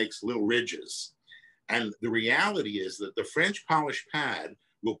 where it makes little ridges. And the reality is that the French polish pad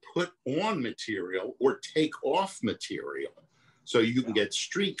will put on material or take off material. So you can get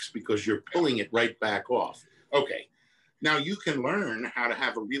streaks because you're pulling it right back off. Okay, now you can learn how to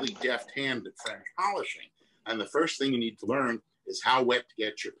have a really deft hand at French polishing. And the first thing you need to learn is how wet to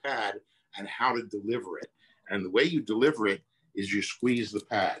get your pad and how to deliver it. And the way you deliver it is you squeeze the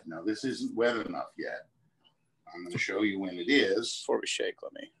pad. Now this isn't wet enough yet. I'm going to show you when it is. Before we shake,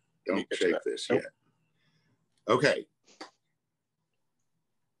 Don't shake this yet. Okay.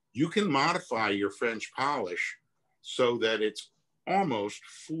 You can modify your French polish so that it's almost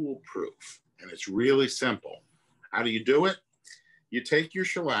foolproof. And it's really simple. How do you do it? You take your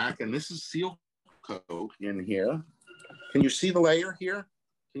shellac, and this is seal coat in here. Can you see the layer here?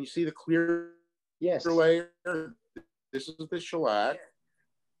 Can you see the clear layer? This is the shellac.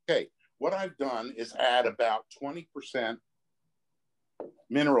 Okay, what I've done is add about 20%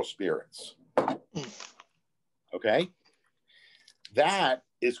 mineral spirits. Okay, that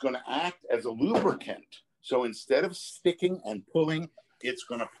is going to act as a lubricant. So instead of sticking and pulling, it's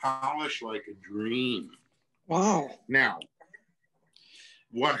going to polish like a dream. Wow. Now,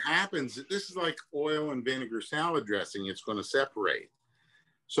 what happens, this is like oil and vinegar salad dressing, it's going to separate.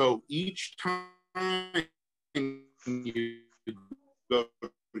 So each time you go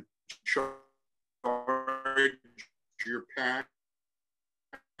to charge your pad,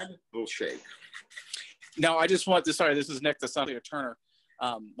 it'll shake. Now, I just want to, sorry, this is Nick, the son of Turner.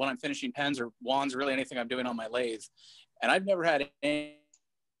 When I'm finishing pens or wands or really anything I'm doing on my lathe, and I've never had any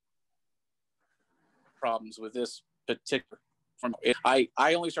problems with this particular form. I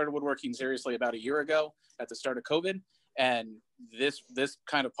only started woodworking seriously about a year ago at the start of COVID, and this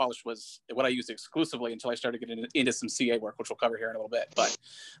kind of polish was what I used exclusively until I started getting into some CA work, which we'll cover here in a little bit. But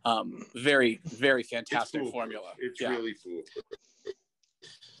very, very fantastic formula. It's really foolproof.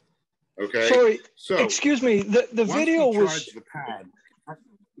 Okay. Sorry, so excuse me. The video was. The pad.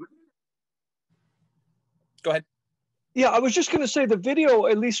 Go ahead. Yeah, I was just going to say the video,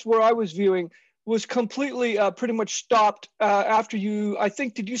 at least where I was viewing, was completely pretty much stopped after you. I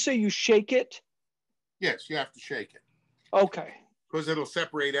think, did you say you shake it? Yes, you have to shake it. Okay. Because it'll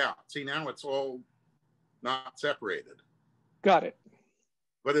separate out. See, now it's all not separated. Got it.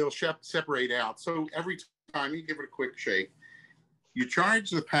 But it'll separate out. So every time you give it a quick shake, you charge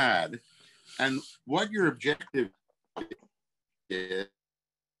the pad, and what your objective is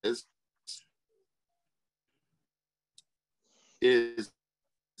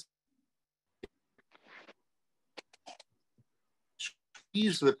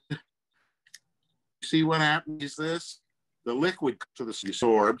the, see what happens this? The liquid to the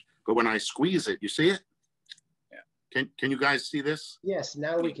absorbed, but when I squeeze it, you see it? Yeah. Can you guys see this? Yes,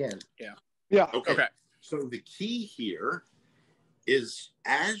 now we can. Yeah. Yeah. Okay. So the key here is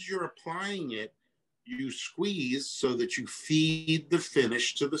as you're applying it, you squeeze so that you feed the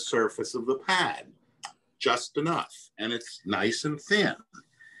finish to the surface of the pad, just enough, and it's nice and thin.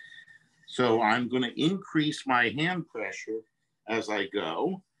 So I'm going to increase my hand pressure as I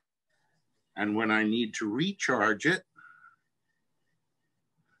go, and when I need to recharge it,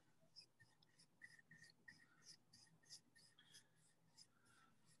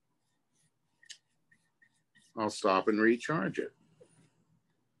 I'll stop and recharge it.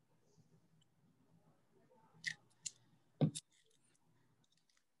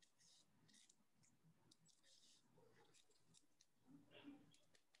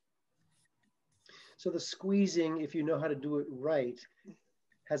 So the squeezing, if you know how to do it right,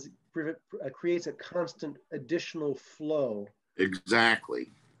 creates a constant additional flow.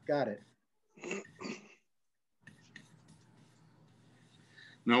 Exactly. Got it.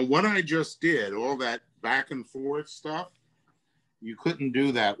 Now, what I just did, all that back and forth stuff, you couldn't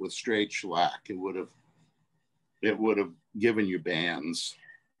do that with straight shellac. It would have given you bands.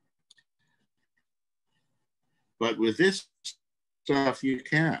 But with this stuff, you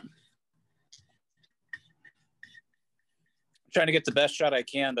can. Trying to get the best shot I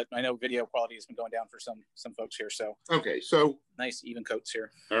can, but I know video quality has been going down for some folks here. So okay, so nice even coats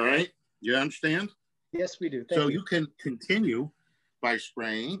here. All right, you understand? Yes, we do. Thank you. You can continue by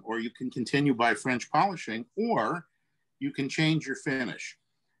spraying, or you can continue by French polishing, or you can change your finish.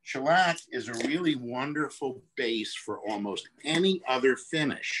 Shellac is a really wonderful base for almost any other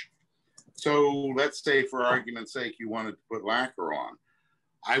finish. So let's say, for argument's sake, you wanted to put lacquer on.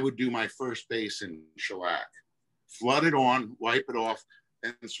 I would do my first base in shellac. Flood it on, wipe it off,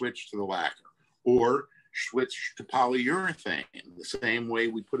 and switch to the lacquer. Or switch to polyurethane, the same way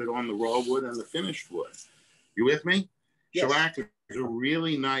we put it on the raw wood and the finished wood. You with me? Yes. Shellac is a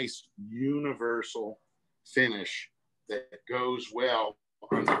really nice universal finish that goes well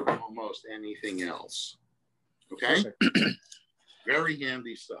under almost anything else. Okay? Very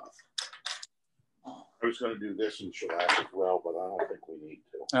handy stuff. I was going to do this in shellac as well, but I don't think we need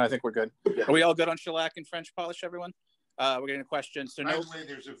to. I think we're good. Yeah. Are we all good on shellac and French polish, everyone? We're getting a question. So by the way,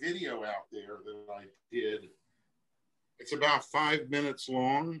 there's a video out there that I did. It's about 5 minutes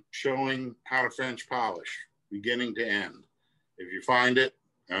long, showing how to French polish, beginning to end. If you find it,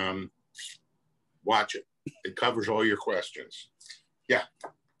 watch it. It covers all your questions. Yeah.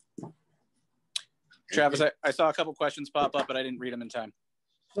 Travis, I saw a couple questions pop up, but I didn't read them in time.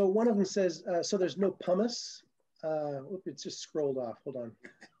 So one of them says, so there's no pumice. It's just scrolled off. Hold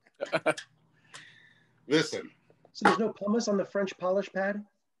on. Listen. So there's no pumice on the French polish pad?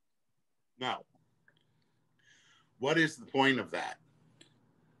 No. What is the point of that?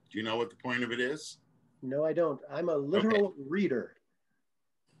 Do you know what the point of it is? No, I don't. I'm a literal reader.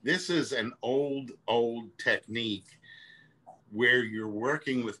 This is an old technique where you're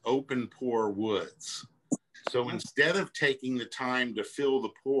working with open pore woods. So instead of taking the time to fill the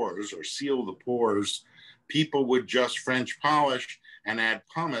pores or seal the pores, people would just French polish and add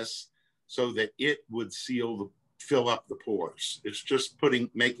pumice so that it would fill up the pores. It's just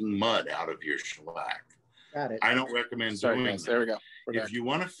making mud out of your shellac. Got it. I don't recommend doing that. There we go. If you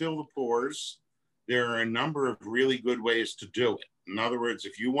want to fill the pores, there are a number of really good ways to do it. In other words,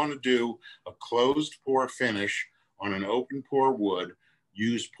 if you want to do a closed pore finish on an open pore wood,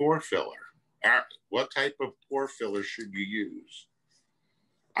 use pore filler. What type of pore filler should you use?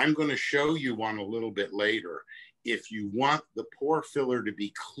 I'm going to show you one a little bit later if you want the pore filler to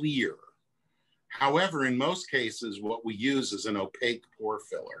be clear. However, in most cases, what we use is an opaque pore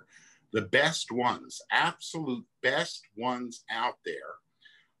filler. The best ones, absolute best ones out there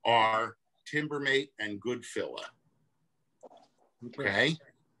are Timbermate and Goodfilla. Okay?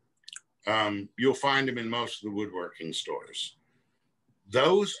 You'll find them in most of the woodworking stores.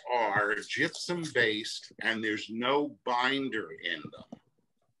 Those are gypsum based and there's no binder in them.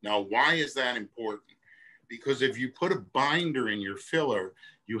 Now, why is that important? Because if you put a binder in your filler,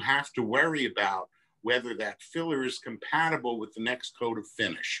 you have to worry about whether that filler is compatible with the next coat of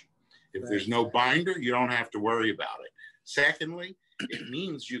finish. If there's no binder, you don't have to worry about it. Secondly, it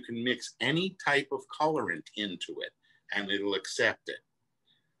means you can mix any type of colorant into it and it'll accept it.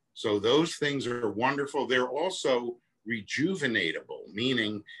 So those things are wonderful. They're also rejuvenatable,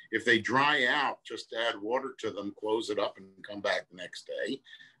 meaning if they dry out, just add water to them, close it up and come back the next day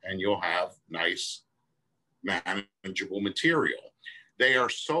and you'll have nice manageable material. They are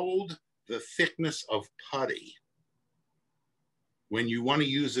sold the thickness of putty. When you want to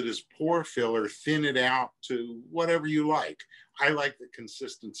use it as pore filler, thin it out to whatever you like. I like the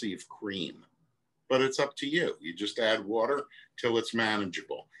consistency of cream, but it's up to you. You just add water till it's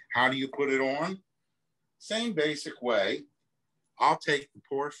manageable. How do you put it on? Same basic way. I'll take the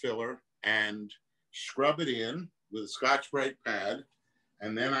pore filler and scrub it in with a Scotch-Brite pad,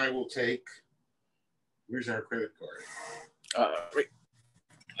 and then I will take, where's our credit card? Right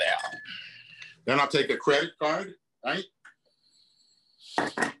there. Then I'll take a credit card, right?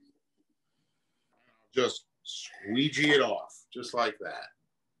 Just squeegee it off, just like that.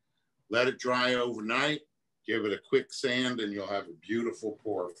 Let it dry overnight, give it a quick sand, and you'll have a beautiful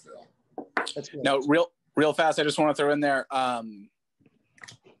pore fill. That's good. Now, real fast, I just want to throw in there,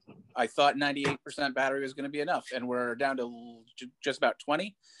 I thought 98% battery was going to be enough, and we're down to just about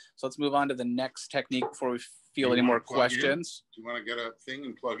 20. So let's move on to the next technique before we feel any more questions. Do you want to get a thing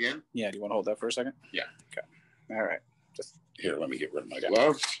and plug in? Yeah, do you want to hold that for a second? Yeah. Okay. All right. Just here, let me get rid of my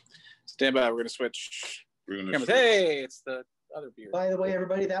gloves. Stand by. We're going to switch. Switch. Hey, it's the other beer. By the way,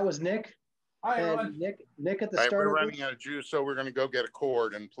 everybody, that was Nick. Hi, and everyone. Nick at the start. We're running out of juice, so we're going to go get a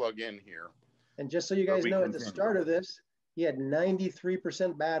cord and plug in here. And just so you guys know, at the start of this, he had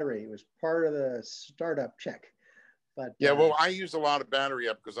 93% battery. It was part of the startup check. But yeah, well, I use a lot of battery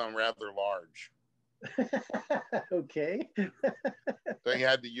up because I'm rather large. Okay. They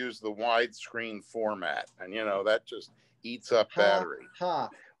had to use the widescreen format, and you know that just eats up battery.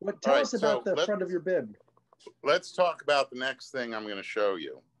 What? Tell us about the front of your bib. Let's talk about the next thing I'm going to show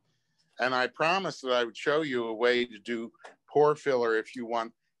you. And I promised that I would show you a way to do pore filler if you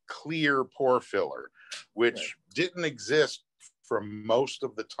want clear pore filler, which didn't exist for most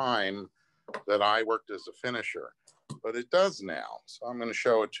of the time that I worked as a finisher, but it does now. So I'm going to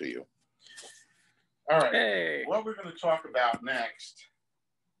show it to you. All right. Hey. What we're going to talk about next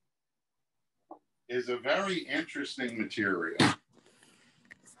is a very interesting material.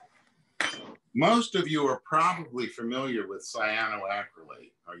 Most of you are probably familiar with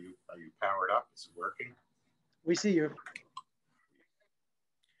cyanoacrylate. Are you powered up? Is it working? We see you.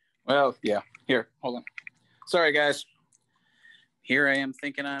 Well, yeah. Here, hold on. Sorry, guys. Here I am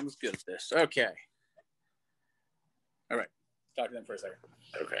thinking I was good at this. Okay. All right. Talk to them for a second.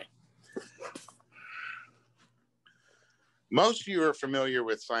 Okay. Most of you are familiar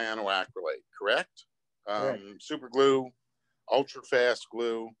with cyanoacrylate, correct? Super glue, ultra fast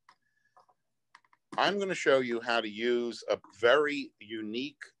glue. I'm going to show you how to use a very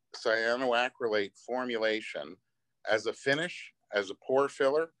unique cyanoacrylate formulation as a finish, as a pore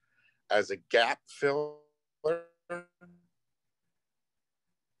filler, as a gap filler,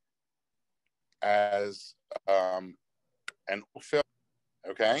 as an fill,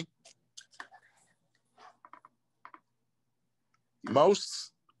 okay?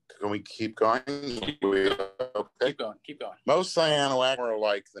 Most, can we keep going? Okay. Keep going. Most cyanoacrylate are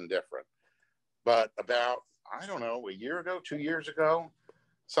alike than different. But about, I don't know, a year ago, 2 years ago,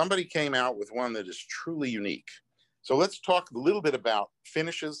 somebody came out with one that is truly unique. So let's talk a little bit about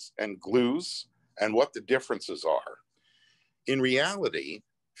finishes and glues and what the differences are. In reality,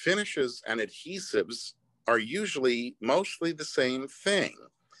 finishes and adhesives are usually mostly the same thing.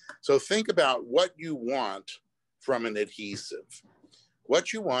 So think about what you want from an adhesive.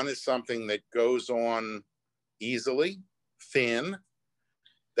 What you want is something that goes on easily, thin,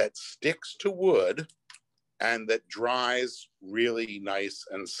 that sticks to wood, and that dries really nice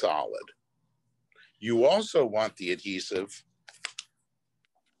and solid. You also want the adhesive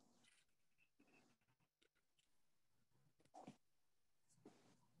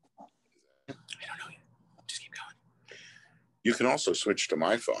I don't know. Just keep going. You can also switch to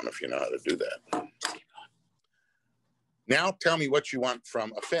my phone if you know how to do that. Now tell me what you want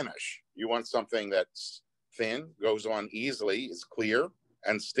from a finish. You want something that's thin, goes on easily, is clear,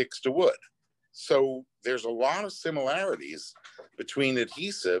 and sticks to wood. So there's a lot of similarities between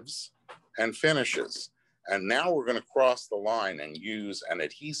adhesives and finishes. And now we're going to cross the line and use an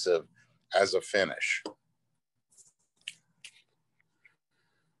adhesive as a finish.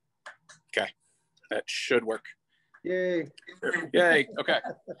 Okay, that should work. Yay. Yay, okay.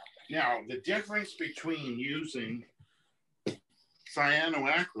 Now, the difference between using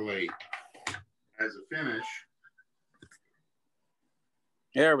cyanoacrylate as a finish.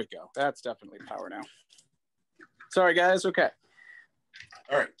 There we go. That's definitely power now. Sorry, guys. Okay.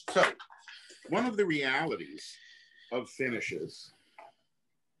 All right. So one of the realities of finishes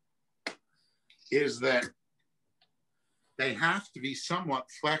is that they have to be somewhat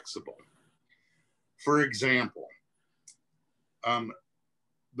flexible. For example,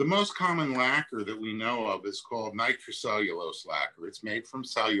 the most common lacquer that we know of is called nitrocellulose lacquer. It's made from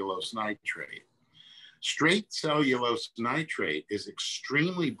cellulose nitrate. Straight cellulose nitrate is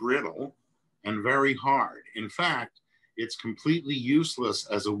extremely brittle and very hard. In fact, it's completely useless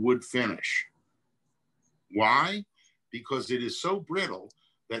as a wood finish. Why? Because it is so brittle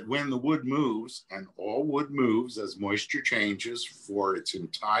that when the wood moves, and all wood moves as moisture changes for its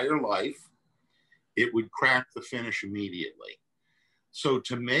entire life, it would crack the finish immediately. So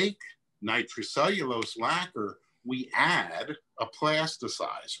to make nitrocellulose lacquer, we add a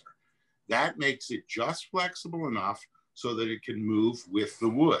plasticizer. That makes it just flexible enough so that it can move with the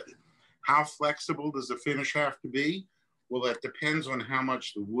wood. How flexible does the finish have to be? Well, that depends on how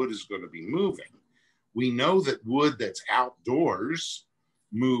much the wood is going to be moving. We know that wood that's outdoors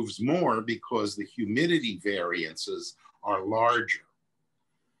moves more because the humidity variances are larger.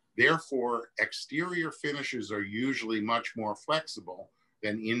 Therefore, exterior finishes are usually much more flexible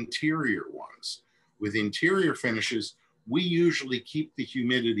than interior ones. With interior finishes, we usually keep the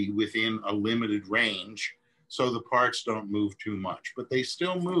humidity within a limited range so the parts don't move too much, but they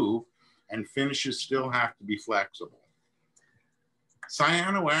still move and finishes still have to be flexible.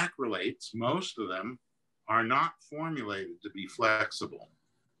 Cyanoacrylates, most of them, are not formulated to be flexible.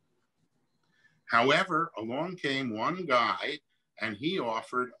 However, along came one guy and he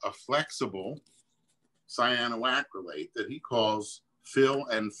offered a flexible cyanoacrylate that he calls fill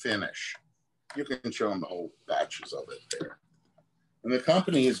and finish. You can show them the whole batches of it there. And the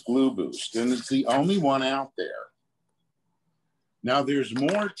company is Glue Boost, and it's the only one out there. Now there's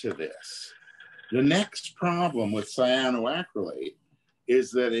more to this. The next problem with cyanoacrylate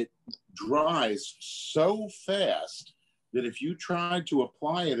is that it dries so fast that if you tried to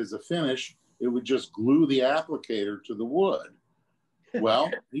apply it as a finish, it would just glue the applicator to the wood.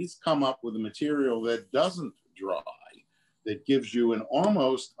 Well, he's come up with a material that doesn't dry, that gives you an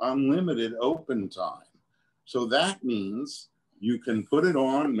almost unlimited open time. So that means you can put it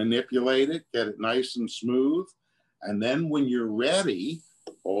on, manipulate it, get it nice and smooth, and then when you're ready,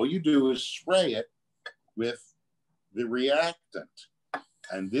 all you do is spray it with the reactant.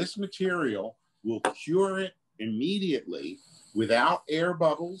 And this material will cure it immediately without air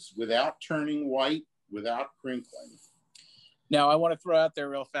bubbles, without turning white, without crinkling. Now, I want to throw out there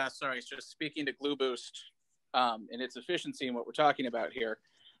real fast, sorry, it's just speaking to Glue Boost and its efficiency and what we're talking about here.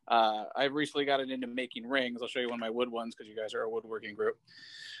 I've recently gotten into making rings. I'll show you one of my wood ones because you guys are a woodworking group.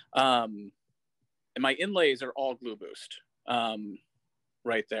 And my inlays are all Glue Boost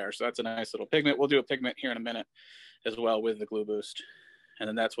right there. So that's a nice little pigment. We'll do a pigment here in a minute as well with the Glue Boost. And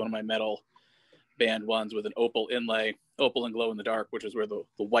then that's one of my metal band ones with an opal inlay, opal and glow in the dark, which is where the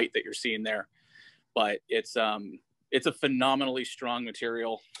white that you're seeing there. But it's a phenomenally strong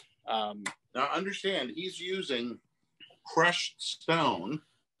material. Now understand, he's using crushed stone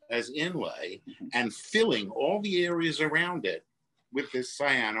as inlay and filling all the areas around it with this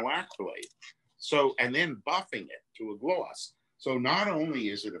cyanoacrylate. So, and then buffing it to a gloss. So not only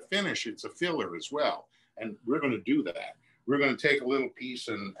is it a finish, it's a filler as well. And we're going to do that. We're going to take a little piece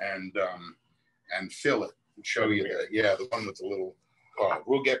and fill it and show you that. Yeah, the one with the little carve.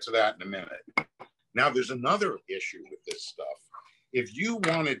 We'll get to that in a minute. Now, there's another issue with this stuff. If you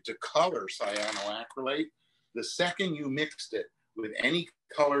wanted to color cyanoacrylate, the second you mixed it with any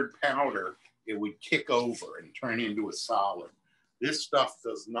colored powder, it would kick over and turn into a solid. This stuff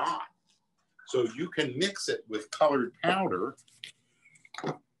does not. So you can mix it with colored powder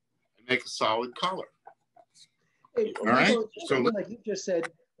and make a solid color. Hey, all right. So like you just said,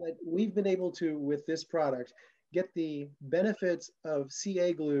 that we've been able to, with this product, get the benefits of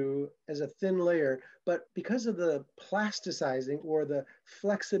CA glue as a thin layer, but because of the plasticizing or the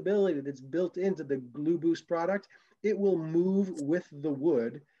flexibility that's built into the Glue Boost product, it will move with the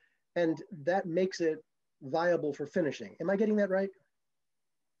wood, and that makes it viable for finishing. Am I getting that right?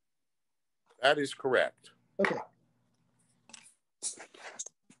 That is correct. Okay.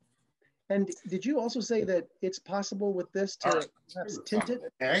 And did you also say that it's possible with this to perhaps tint it?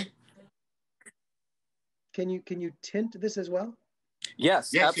 Okay. Can you tint this as well?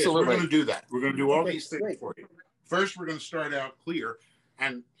 Yes, absolutely. Yes, we're going to do that. We're going to do all these things great. for you. First, we're going to start out clear.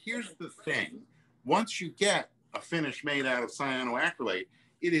 And here's the thing. Once you get a finish made out of cyanoacrylate,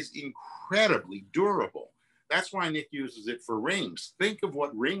 it is incredibly durable. That's why Nick uses it for rings. Think of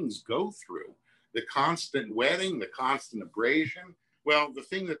what rings go through. The constant wetting, the constant abrasion. Well, the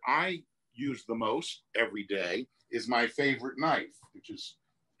thing that I use the most every day is my favorite knife, which is,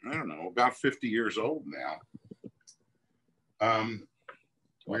 I don't know, about 50 years old now.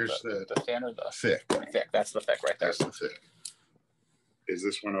 Where's the thin or the thick? Thick. That's the thick right there. That's the thick. Is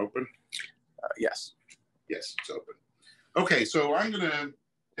this one open? Yes. Yes, it's open. Okay, so I'm going to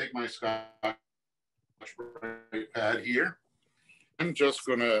take my Scotch Brite pad here. I'm just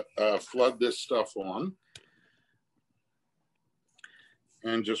going to flood this stuff on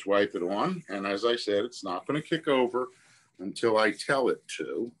and just wipe it on. And as I said, it's not going to kick over until I tell it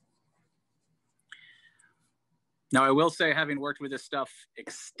to. Now, I will say, having worked with this stuff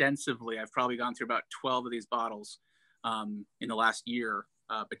extensively, I've probably gone through about 12 of these bottles in the last year,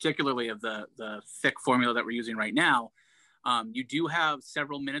 particularly of the thick formula that we're using right now. You do have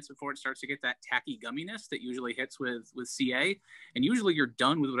several minutes before it starts to get that tacky gumminess that usually hits with CA, and usually you're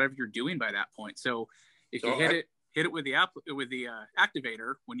done with whatever you're doing by that point. So if you hit it with the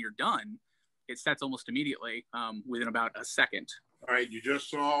activator when you're done, it sets almost immediately within about a second. All right, you just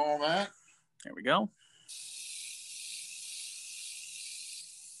saw all that? There we go.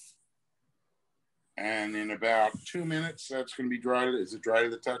 And in about 2 minutes, that's going to be dry. Is it dry to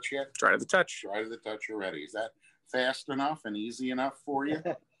the touch yet? Dry to the touch. Dry to the touch already. Is that fast enough and easy enough for you?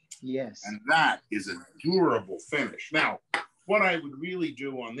 Yes. And that is a durable finish. Now, what I would really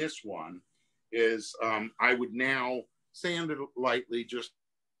do on this one is I would now sand it lightly, just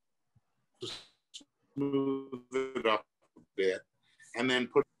to smooth it up a bit, and then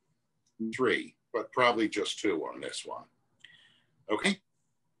put 3, but probably just 2 on this one. Okay?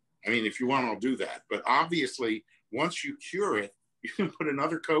 I mean, if you want, I'll do that. But obviously, once you cure it, you can put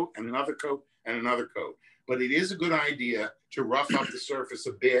another coat and another coat and another coat. But it is a good idea to rough up the surface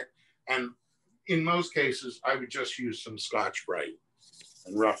a bit. And in most cases, I would just use some Scotch-Brite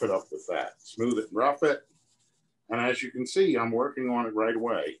and rough it up with that. Smooth it and rough it. And as you can see, I'm working on it right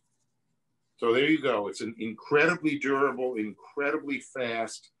away. So there you go. It's an incredibly durable, incredibly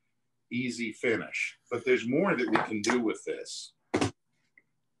fast, easy finish. But there's more that we can do with this.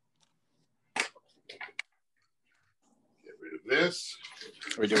 This.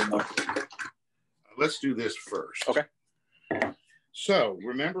 We're doing more. Let's do this first. Okay. So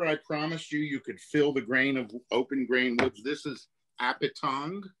remember, I promised you could fill the grain of open grain woods. This is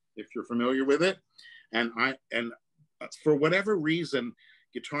Apitong, if you're familiar with it. And for whatever reason,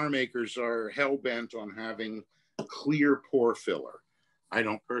 guitar makers are hell bent on having clear pore filler. I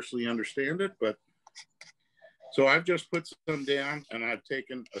don't personally understand it, but so I've just put some down, and I've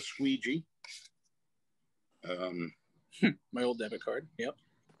taken a squeegee. My old debit card. Yep.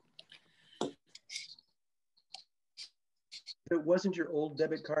 If it wasn't your old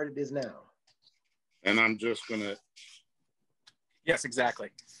debit card, it is now. And I'm just going to. Yes, exactly.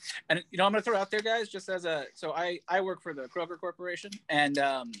 And, you know, I'm going to throw out there, guys, just as so I work for the Kroger Corporation, and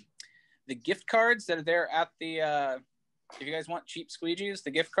the gift cards that are there at the, if you guys want cheap squeegees,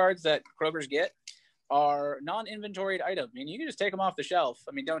 the gift cards that Kroger's get are non-inventoried items. I mean, you can just take them off the shelf.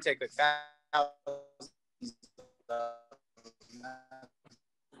 I mean, don't take the thousands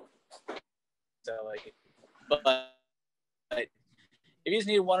so like, but if you just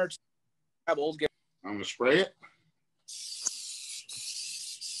need 1 or 2 old gift, I'm gonna spray it,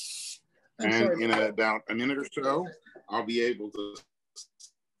 and in about a minute or so, I'll be able to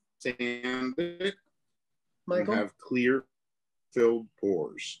sand it, Michael, and have clear filled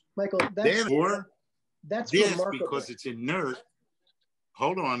pores. Michael, that's this remarkable. Because it's inert.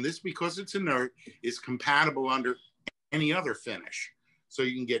 Hold on, this because it's inert is compatible under any other finish. So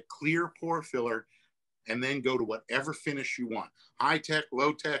you can get clear pore filler and then go to whatever finish you want. High tech,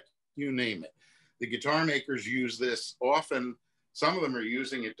 low tech, you name it. The guitar makers use this often. Some of them are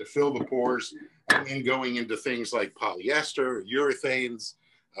using it to fill the pores and then going into things like polyester, urethanes,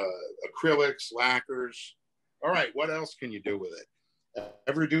 acrylics, lacquers. All right, what else can you do with it?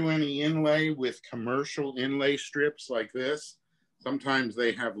 Ever do any inlay with commercial inlay strips like this? Sometimes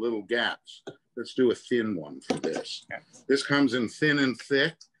they have little gaps. Let's do a thin one for this. Okay. This comes in thin and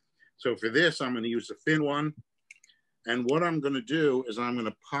thick. So for this, I'm going to use a thin one. And what I'm going to do is I'm going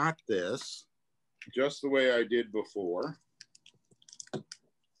to pot this just the way I did before.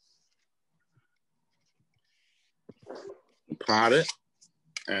 Pot it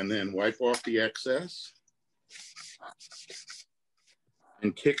and then wipe off the excess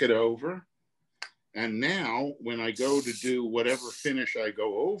and kick it over. And now when I go to do whatever finish I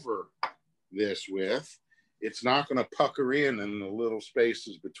go over this with, it's not going to pucker in the little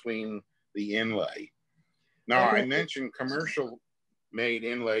spaces between the inlay. Now, I mentioned commercial made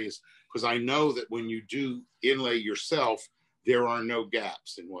inlays because I know that when you do inlay yourself, there are no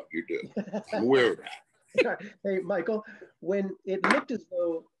gaps in what you do. I'm aware of that. Hey, Michael, when it looked as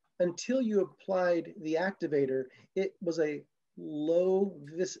though until you applied the activator, it was a low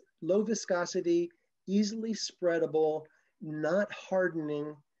viscosity, easily spreadable, not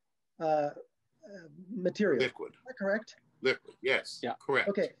hardening material. Liquid. Is that correct? Liquid, yes. Yeah. Correct.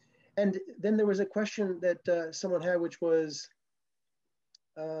 Okay. And then there was a question that someone had, which was,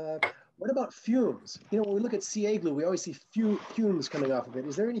 What about fumes? You know, when we look at CA glue, we always see fumes coming off of it.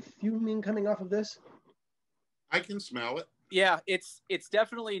 Is there any fuming coming off of this? I can smell it. Yeah, it's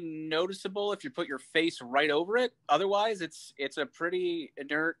definitely noticeable if you put your face right over it. Otherwise, it's a pretty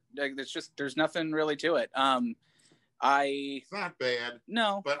inert. Like, there's nothing really to it. It's not bad.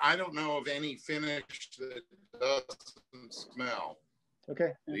 No, but I don't know of any finish that doesn't smell.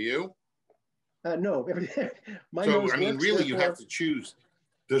 Okay. Do you? No. My so nose I mean, works, really, you therefore... have to choose.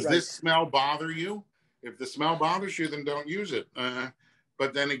 Does this smell bother you? If the smell bothers you, then don't use it.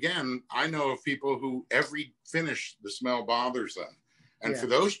 But then again, I know of people who every finish, the smell bothers them. And for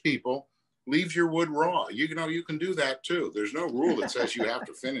those people, leave your wood raw. You know, you can do that too. There's no rule that says you have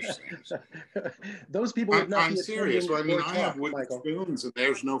to finish things. Those people would not I'm be serious. So, I mean, I have wooden Michael. spoons and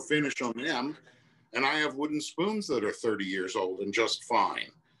there's no finish on them. And I have wooden spoons that are 30 years old and just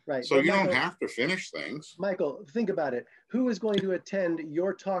fine. Right. So you don't have to finish things. Michael, think about it. Who is going to attend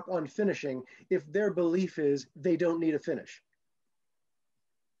your talk on finishing if their belief is they don't need a finish?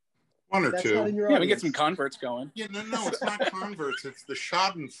 One or two. Yeah, we get some converts going. Yeah, no, it's not converts. It's the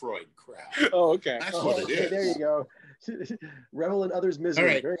Schadenfreude crowd. Oh, okay. That's what it is. There you go. Revel in others'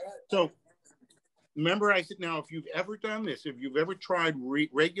 misery. All right. So remember I said, now, if you've ever done this, if you've ever tried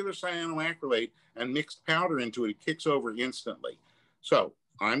regular cyanoacrylate and mixed powder into it, it kicks over instantly. So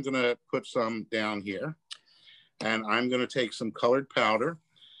I'm going to put some down here, and I'm going to take some colored powder.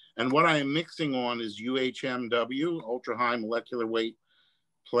 And what I am mixing on is UHMW, ultra high molecular weight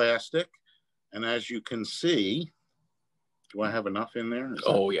plastic. And as you can see, do I have enough in there?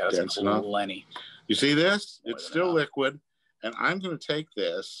 Yeah, that's plenty. You see this? It's still liquid. And I'm going to take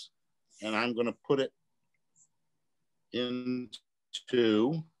this and I'm going to put it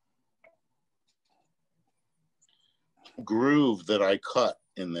into a groove that I cut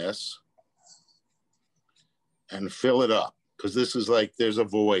in this and fill it up, because this is like there's a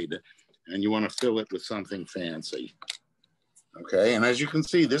void and you want to fill it with something fancy. Okay, and as you can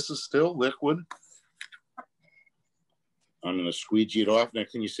see, this is still liquid. I'm going to squeegee it off. Now,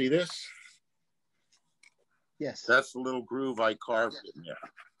 can you see this? Yes. That's the little groove I carved in there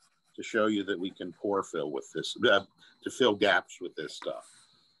to show you that we can pour fill with this, to fill gaps with this stuff.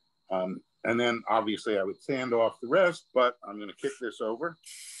 And then obviously I would sand off the rest, but I'm going to kick this over.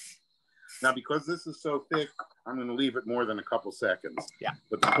 Now, because this is so thick, I'm going to leave it more than a couple seconds. Yeah.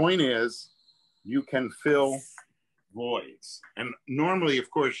 But the point is, you can fill voids. And normally,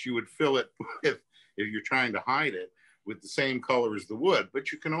 of course, you would fill it with, if you're trying to hide it, with the same color as the wood.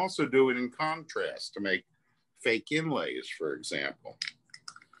 But you can also do it in contrast to make fake inlays, for example.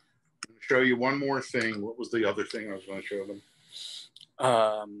 I'm going to show you one more thing. What was the other thing I was going to show them?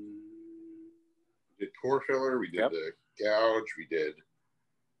 We did core filler, we did the gouge, we did,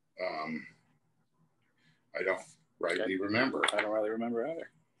 I don't rightly remember. I don't really remember either.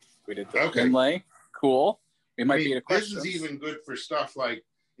 We did the inlay. Cool. We might be a question. This is even good for stuff like,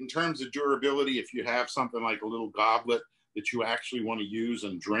 in terms of durability, if you have something like a little goblet that you actually want to use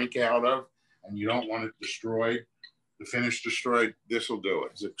and drink out of, and you don't want it destroyed, the finish destroyed, this will do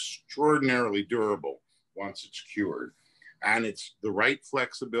it. It's extraordinarily durable once it's cured. And it's the right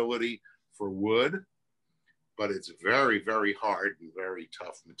flexibility for wood, but it's very, very hard and very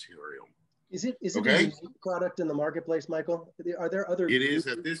tough material. Is it a unique product in the marketplace, Michael? Are there other? It is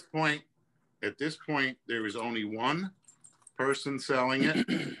at this point. At this point, there is only one person selling it.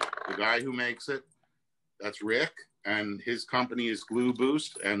 The guy who makes it, that's Rick, and his company is Glue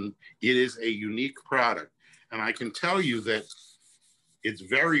Boost, and it is a unique product. And I can tell you that it's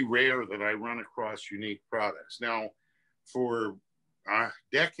very rare that I run across unique products. Now, for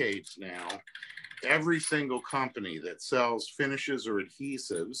decades now, every single company that sells finishes or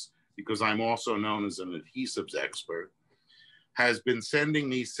adhesives, because I'm also known as an adhesives expert, has been sending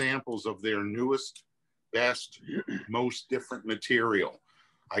me samples of their newest, best, most different material.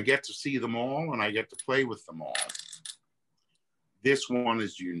 I get to see them all and I get to play with them all. This one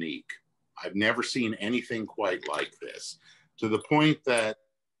is unique. I've never seen anything quite like this, to the point that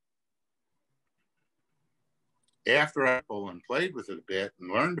after I played with it a bit and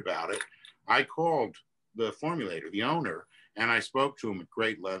learned about it, I called the formulator, the owner, and I spoke to him at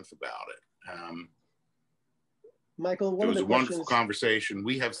great length about it. Michael, it was a wonderful conversation.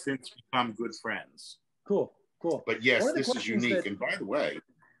 We have since become good friends. Cool, cool. But yes, this is unique. And by the way,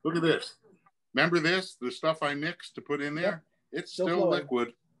 look at this. Remember this? The stuff I mixed to put in there? Yep. It's still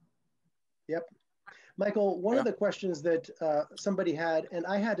liquid. Yep. Michael, one of the questions that somebody had, and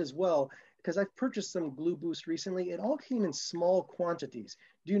I had as well, because I've purchased some Glue Boost recently, it all came in small quantities.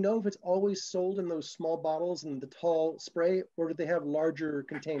 Do you know if it's always sold in those small bottles and the tall spray, or do they have larger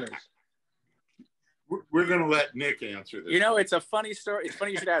containers? We're going to let Nick answer this. You know, it's a funny story. It's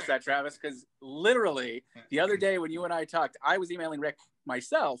funny you should ask that, Travis, because literally the other day when you and I talked, I was emailing Rick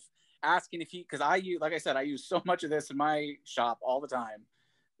myself asking if he, because I use, like I said, I use so much of this in my shop all the time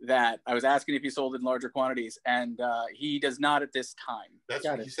that I was asking if he sold in larger quantities, and he does not at this time. That's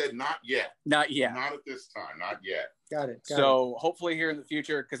what he said. Not yet. Not yet. Not at this time. Not yet. Got it. So hopefully here in the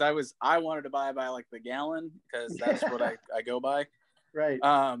future, because I wanted to buy by like the gallon because that's what I go by. Right.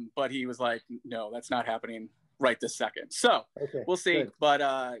 But he was like, no, that's not happening right this second. So we'll see. Good.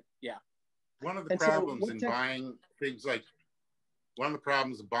 But yeah. One of the problems in buying things like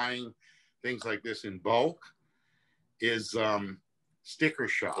this in bulk is sticker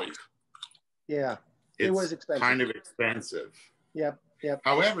shock. Yeah, it was expensive. Kind of expensive. Yep.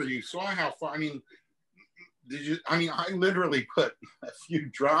 However, you saw how far. I mean, I literally put a few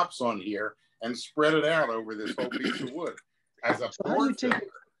drops on here and spread it out over this whole piece of wood as a. So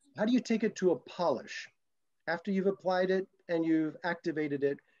how do you take it to a polish after you've applied it and you've activated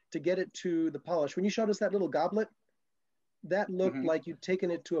it to get it to the polish? When you showed us that little goblet, that looked like you'd taken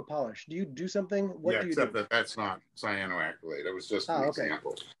it to a polish. Do you do something? What do you do? Except that's not cyanoacrylate. It was just an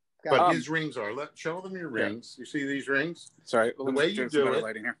example. Got his rings are. Show them your rings. You see these rings? Sorry. The way you do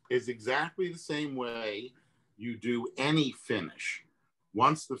it is exactly the same way you do any finish.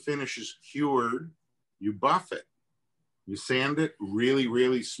 Once the finish is cured, you buff it. You sand it really,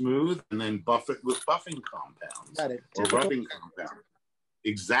 really smooth and then buff it with buffing compounds. Got it. Or rubbing compounds.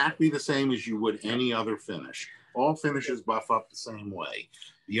 Exactly the same as you would any other finish. All finishes buff up the same way.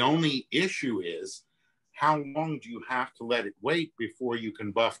 The only issue is how long do you have to let it wait before you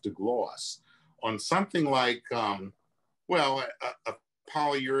can buff to gloss? On something like, a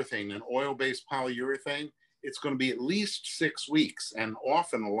polyurethane, an oil-based polyurethane, it's going to be at least 6 weeks and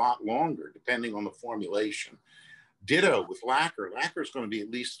often a lot longer, depending on the formulation. Ditto with lacquer. Lacquer is going to be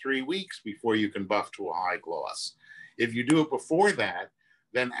at least 3 weeks before you can buff to a high gloss. If you do it before that,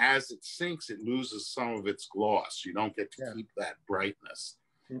 then as it sinks, it loses some of its gloss. You don't get to keep that brightness.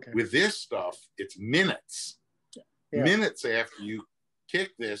 Okay. With this stuff, it's minutes. Minutes after you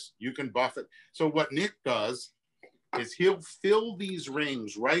kick this, you can buff it. So what Nick does is he'll fill these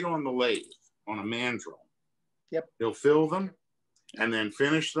rings right on the lathe, on a mandrel. Yep. He'll fill them and then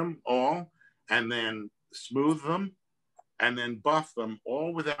finish them all and then smooth them and then buff them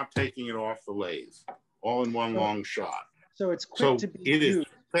all without taking it off the lathe, all in one long shot. So it's quick to be used. It is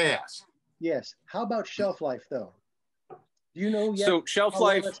fast. Yes. How about shelf life, though? Do you know yet? So shelf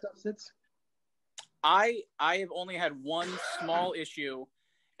life. That stuff sits? I have only had one small issue,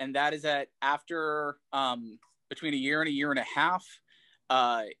 and that is that after between a year and a half,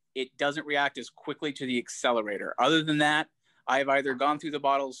 it doesn't react as quickly to the accelerator. Other than that, I've either gone through the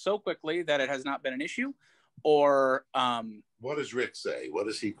bottles so quickly that it has not been an issue, or what does Rick say? What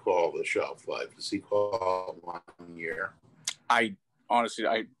does he call the shelf life? Does he call 1 year? I honestly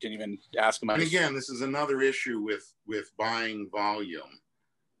didn't even ask him. And again, this is another issue with buying volume,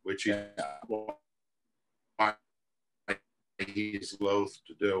 which is why he's loath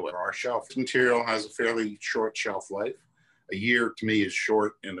to do it. Our shelf material has a fairly short shelf life. A year to me is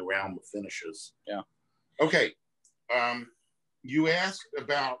short in the realm of finishes. Yeah. Okay. You asked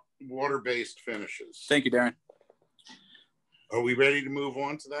about water-based finishes. Thank you, Darren. Are we ready to move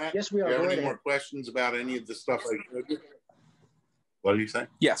on to that? Yes, we are. Do you have any more questions about any of the stuff I showed you? What do you say?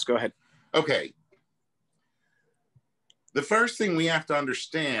 Yes, go ahead. Okay. The first thing we have to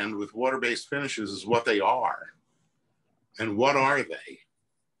understand with water-based finishes is what they are. And what are they?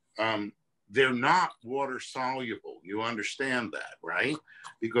 They're not water-soluble. You understand that, right?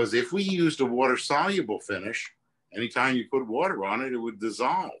 Because if we used a water-soluble finish, anytime you put water on it, it would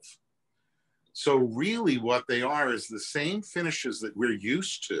dissolve. So really what they are is the same finishes that we're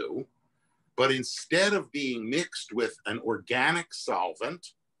used to, but instead of being mixed with an organic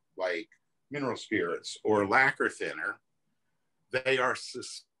solvent, like mineral spirits or lacquer thinner, they are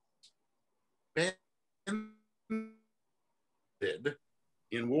suspended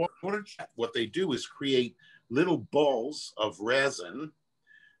in water. What they do is create little balls of resin,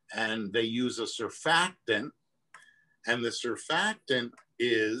 and they use a surfactant, and the surfactant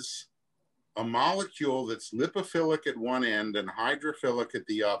is a molecule that's lipophilic at one end and hydrophilic at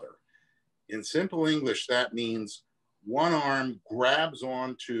the other. In simple English, that means one arm grabs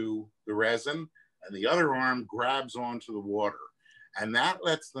onto the resin and the other arm grabs onto the water. And that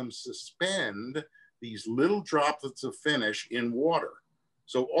lets them suspend these little droplets of finish in water.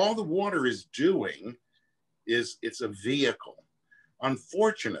 So all the water is doing is it's a vehicle.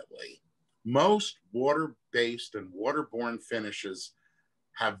 Unfortunately, most water-based and waterborne finishes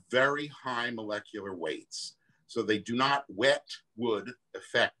have very high molecular weights. So they do not wet wood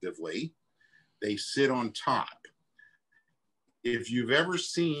effectively. they sit on top. If you've ever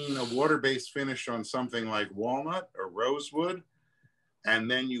seen a water-based finish on something like walnut or rosewood, and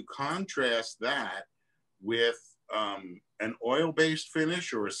then you contrast that with an oil-based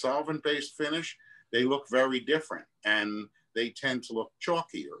finish or a solvent-based finish, they look very different, and they tend to look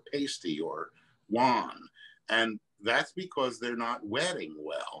chalky or pasty or wan. And that's because they're not wetting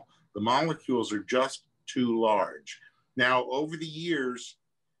well. The molecules are just too large. Now, over the years,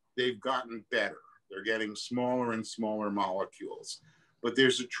 they've gotten better. They're getting smaller and smaller molecules. But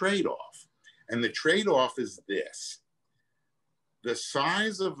there's a trade-off. And the trade-off is this. The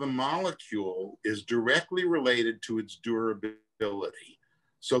size of the molecule is directly related to its durability.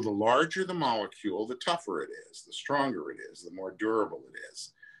 So the larger the molecule, the tougher it is, the stronger it is, the more durable it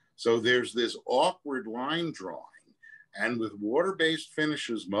is. So there's this awkward line drawing. And with water-based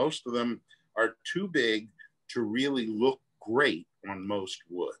finishes, most of them are too big to really look great on most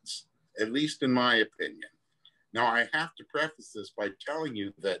woods, at least in my opinion. Now, I have to preface this by telling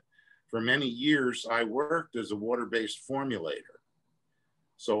you that for many years, I worked as a water-based formulator.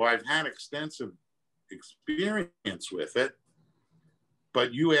 So I've had extensive experience with it,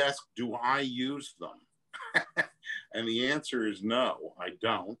 but you ask, do I use them? And the answer is no, I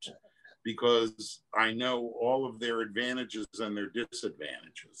don't, because I know all of their advantages and their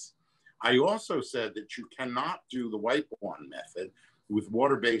disadvantages. I also said that you cannot do the wipe-on method with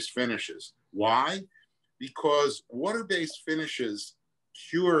water-based finishes. Why? Because water-based finishes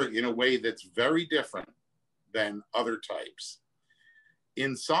cure in a way that's very different than other types.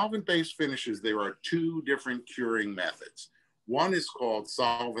 In solvent-based finishes, there are two different curing methods. One is called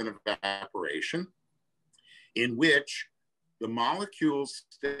solvent evaporation, in which the molecules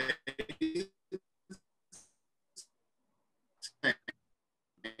stay the same.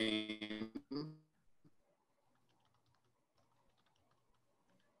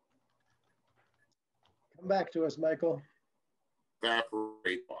 Come back to us, Michael.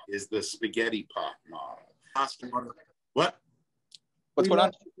 Evaporate is the spaghetti pot model. What? What's going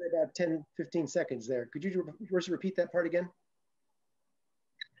on? For about 10, 15 seconds there. Could you just repeat that part again?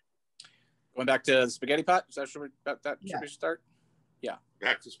 Going back to the spaghetti pot? Is that should we start? Yeah.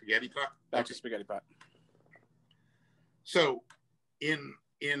 Back to spaghetti pot? Back to spaghetti pot. So in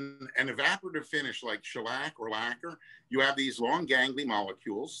an evaporative finish like shellac or lacquer, you have these long gangly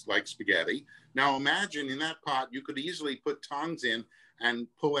molecules like spaghetti. Now imagine in that pot, you could easily put tongs in and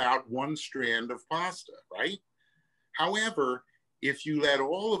pull out one strand of pasta, right? However, if you let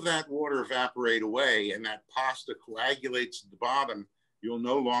all of that water evaporate away and that pasta coagulates at the bottom, you'll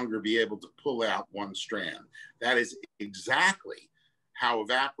no longer be able to pull out one strand. That is exactly how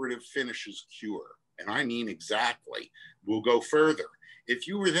evaporative finishes cure. And I mean exactly. We'll go further. If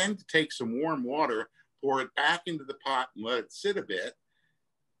you were then to take some warm water, pour it back into the pot and let it sit a bit,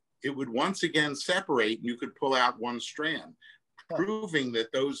 it would once again separate and you could pull out one strand, proving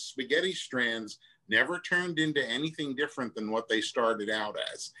that those spaghetti strands never turned into anything different than what they started out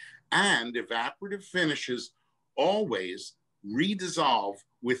as. And evaporative finishes always redissolve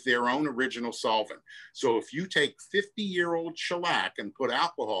with their own original solvent. So if you take 50-year-old shellac and put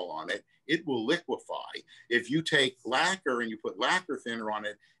alcohol on it, it will liquefy. If you take lacquer and you put lacquer thinner on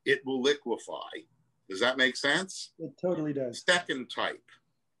it, it will liquefy. Does that make sense? It totally does. Second type.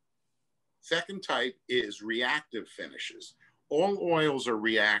 Second type is reactive finishes. All oils are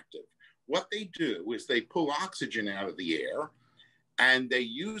reactive. What they do is they pull oxygen out of the air and they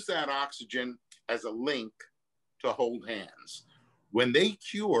use that oxygen as a link to hold hands. When they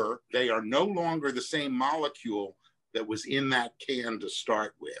cure, they are no longer the same molecule that was in that can to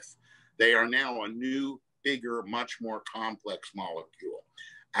start with. They are now a new, bigger, much more complex molecule.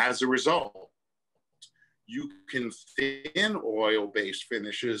 As a result, you can thin oil-based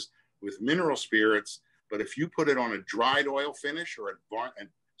finishes with mineral spirits, but if you put it on a dried oil finish or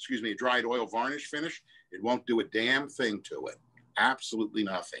a dried oil varnish finish, it won't do a damn thing to it. Absolutely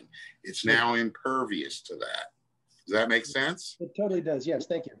nothing. It's now impervious to that. Does that make sense? It totally does. Yes,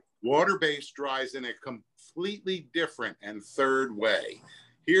 thank you. Water-based dries in a completely different and third way.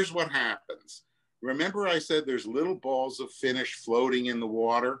 Here's what happens. Remember I said there's little balls of finish floating in the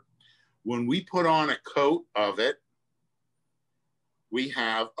water? When we put on a coat of it, we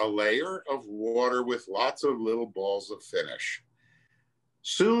have a layer of water with lots of little balls of finish.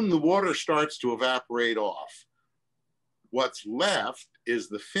 Soon the water starts to evaporate off. What's left is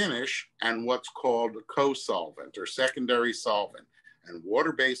the finish and what's called a co-solvent or secondary solvent. And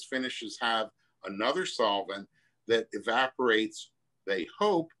water-based finishes have another solvent that evaporates, they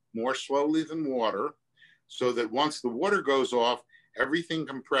hope, more slowly than water, so that once the water goes off, everything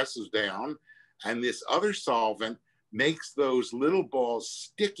compresses down, and this other solvent makes those little balls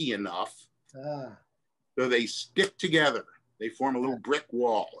sticky enough Ah. So they stick together. They form a little brick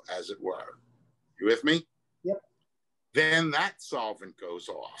wall, as it were. You with me? Yep. Then that solvent goes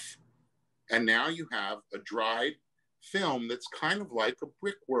off. And now you have a dried film that's kind of like a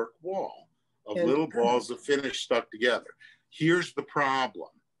brickwork wall of little balls of finish stuck together. Here's the problem.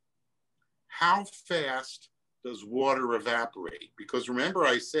 How fast does water evaporate? Because remember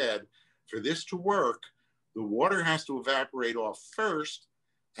I said, for this to work, the water has to evaporate off first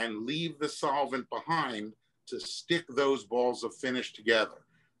and leave the solvent behind to stick those balls of finish together.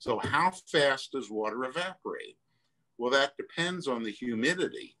 So how fast does water evaporate? Well, that depends on the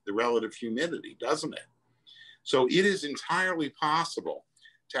humidity, the relative humidity, doesn't it? So it is entirely possible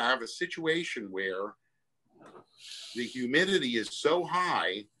to have a situation where the humidity is so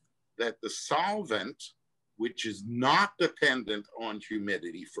high that the solvent, which is not dependent on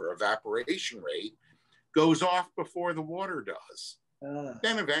humidity for evaporation rate, goes off before the water does.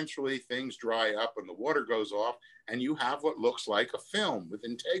 Then eventually things dry up and the water goes off and you have what looks like a film with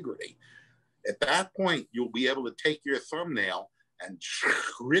integrity. At that point, you'll be able to take your thumbnail and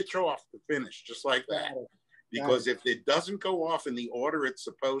rich off the finish just like that. Because if it doesn't go off in the order it's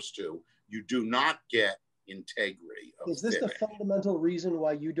supposed to, you do not get integrity. Is this finish. The fundamental reason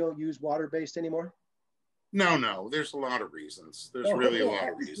why you don't use water-based anymore? No, there's a lot of reasons. There's really a lot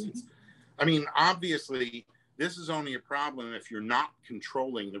of reasons. I mean, obviously, this is only a problem if you're not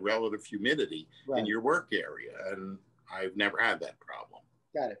controlling the relative humidity in your work area. And I've never had that problem.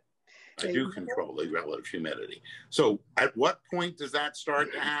 Got it. I do control the relative humidity. So at what point does that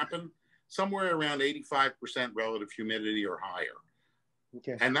start to happen? Somewhere around 85% relative humidity or higher.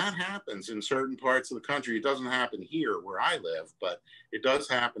 Okay. And that happens in certain parts of the country. It doesn't happen here where I live, but it does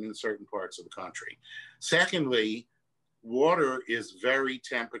happen in certain parts of the country. Secondly, water is very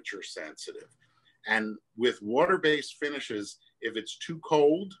temperature sensitive. And with water-based finishes, if it's too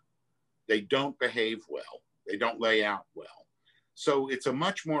cold, they don't behave well. They don't lay out well. So it's a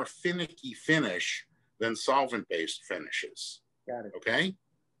much more finicky finish than solvent-based finishes. Got it. Okay?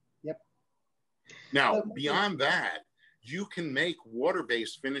 Yep. Now, beyond that, you can make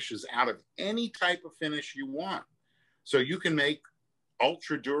water-based finishes out of any type of finish you want. So you can make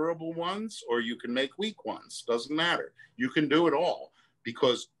ultra durable ones or you can make weak ones. Doesn't matter. You can do it all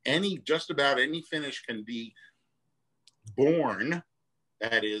because just about any finish can be born,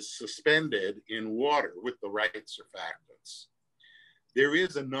 that is suspended in water with the right surfactants. There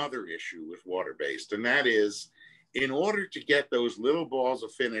is another issue with water-based, and that is in order to get those little balls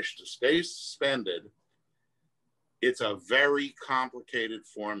of finish to stay suspended, it's a very complicated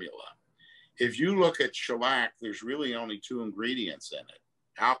formula. If you look at shellac, there's really only 2 ingredients in it,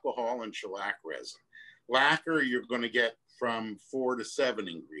 alcohol and shellac resin. Lacquer, you're going to get from 4 to 7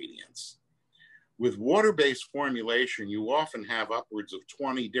 ingredients. With water-based formulation, you often have upwards of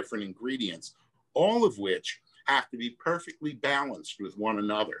 20 different ingredients, all of which have to be perfectly balanced with one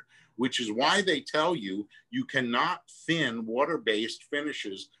another, which is why they tell you you cannot thin water-based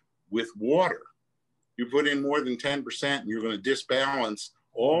finishes with water. You put in more than 10% and you're going to disbalance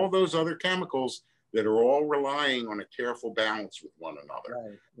all those other chemicals that are all relying on a careful balance with one another.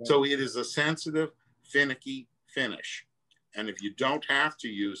 Right. So it is a sensitive, finicky finish. And if you don't have to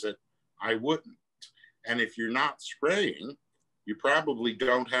use it, I wouldn't. And if you're not spraying, you probably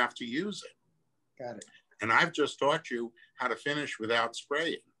don't have to use it. Got it. And I've just taught you how to finish without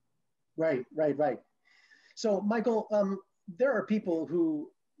spraying. Right. So, Michael, there are people who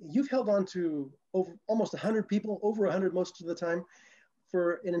you've held on to almost 100 people, over 100 most of the time,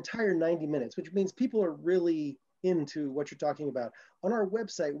 for an entire 90 minutes, which means people are really into what you're talking about. On our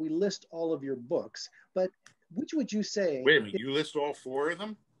website, we list all of your books, but which would you say? Wait a minute, you list all 4 of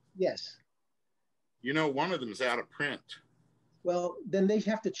them? Yes. You know, one of them is out of print. Well, then they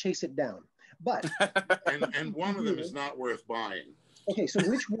have to chase it down. But and one of them is not worth buying. Okay, so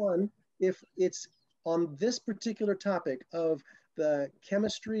which one, if it's on this particular topic of the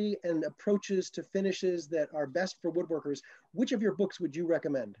chemistry and approaches to finishes that are best for woodworkers, which of your books would you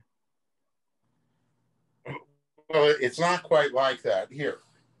recommend? Well, it's not quite like that. Here,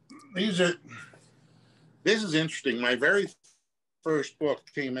 this is interesting. My very first book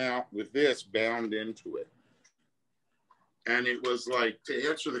came out with this bound into it. And it was like, to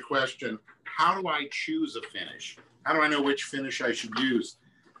answer the question, how do I choose a finish? How do I know which finish I should use?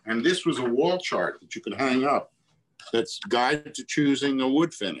 And this was a wall chart that you could hang up that's guide to choosing a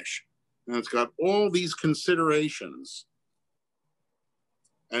wood finish. And it's got all these considerations.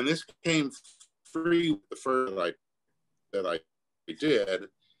 And this came free with the first that I did.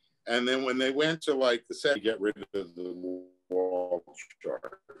 And then when they went to like the set, get rid of the wall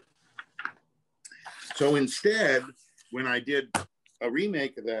chart. So instead, when I did a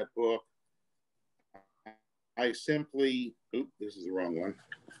remake of that book, I simply, oops, this is the wrong one.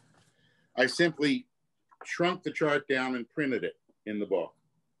 I simply shrunk the chart down and printed it in the book.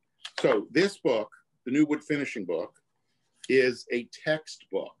 So this book, the new wood finishing book, is a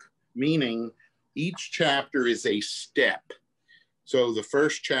textbook, meaning each chapter is a step. So the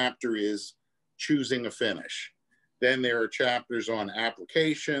first chapter is choosing a finish. Then there are chapters on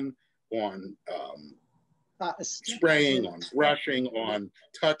application, on spraying, on brushing, on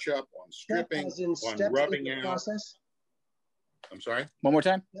touch-up, on stripping, on rubbing out. Process? I'm sorry? One more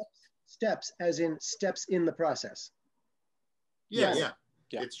time? Steps, as in steps in the process. Yeah.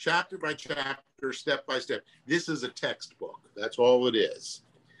 It's chapter by chapter, step by step. This is a textbook. That's all it is.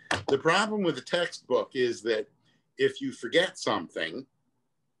 The problem with a textbook is that if you forget something,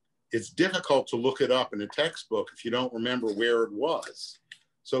 it's difficult to look it up in a textbook if you don't remember where it was.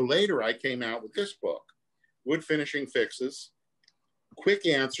 So later I came out with this book, Wood Finishing Fixes, Quick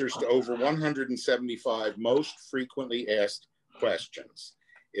Answers to Over 175 Most Frequently Asked Questions.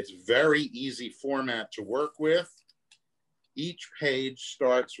 It's very easy format to work with. Each page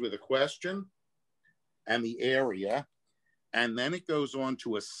starts with a question and the area, and then it goes on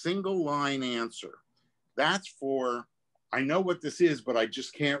to a single line answer. That's for, I know what this is, but I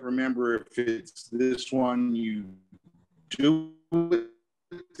just can't remember if it's this one you do it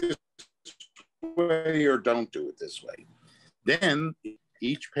this way or don't do it this way. Then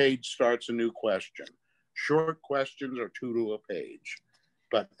each page starts a new question. Short questions are 2 to a page,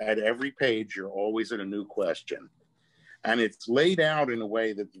 but at every page, you're always at a new question. And it's laid out in a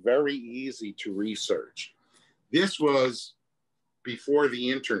way that's very easy to research. This was before the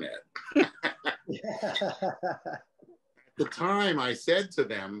internet. At the time, I said to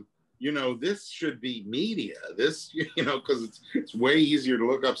them, you know, this should be media. This, you know, because it's way easier to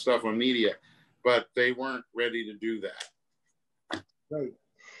look up stuff on media, but they weren't ready to do that. Right.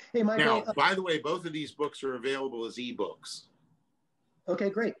 Hey, Michael. Now, by the way, both of these books are available as ebooks. Okay,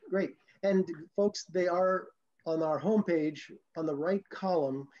 great. And folks, they are on our homepage, on the right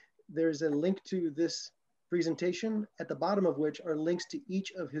column, there's a link to this presentation, at the bottom of which are links to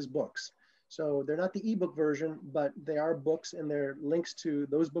each of his books. So they're not the ebook version, but they are books, and they're links to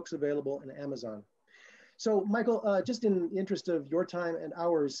those books available in Amazon. So Michael, just in the interest of your time and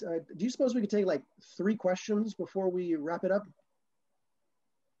ours, do you suppose we could take like 3 questions before we wrap it up?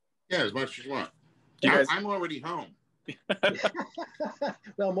 Yeah, as much as you want. I'm already home.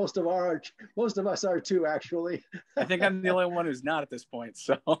 Well, most of us are too, actually. I think I'm the only one who's not at this point.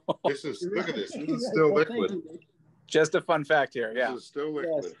 So this is, look at this. This is still liquid. Just a fun fact here. Yeah. This is still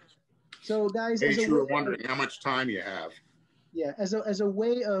liquid. Yes. So guys, in case you were wondering how much time you have. Yeah, as a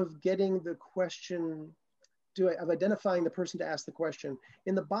way of getting the question, of identifying the person to ask the question,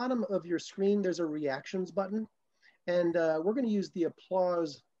 in the bottom of your screen, there's a reactions button. And we're going to use the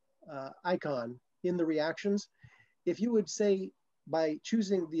applause icon in the reactions. If you would say, by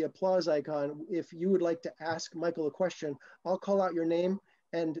choosing the applause icon, if you would like to ask Michael a question, I'll call out your name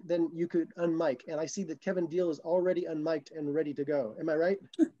and then you could unmic. And I see that Kevin Deal is already unmiked and ready to go. Am I right?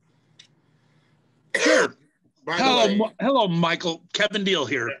 Sure. Hello, Michael. Kevin Deal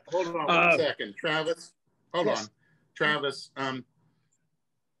here. Hold on 1 second. Travis, hold on. Travis,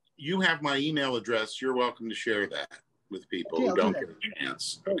 you have my email address. You're welcome to share that with people who don't get a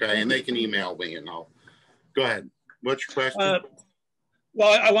chance. Okay, and they can email me and I'll, go ahead. What's your question?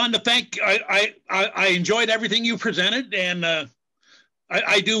 Well, I wanted to thank, I enjoyed everything you presented, and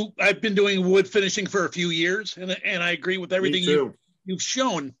I've been doing wood finishing for a few years, and I agree with everything you've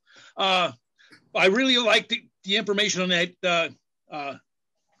shown. I really like the information on that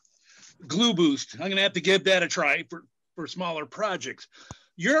glue boost. I'm gonna have to give that a try for smaller projects.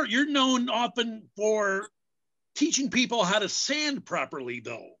 You're known often for teaching people how to sand properly,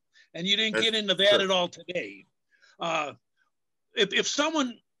 though, and you didn't get into that at all today. If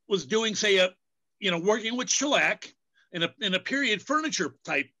someone was doing, say, working with shellac in a period furniture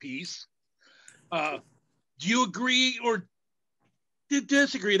type piece, do you agree or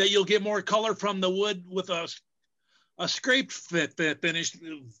disagree that you'll get more color from the wood with a scraped finish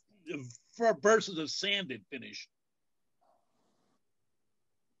versus a sanded finish?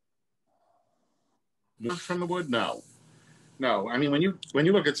 From the wood? No. I mean, when you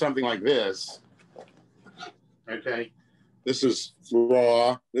look at something like this, okay, this is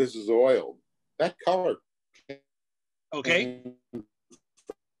raw, this is oiled. That color came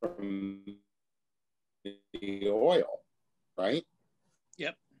from the oil, right?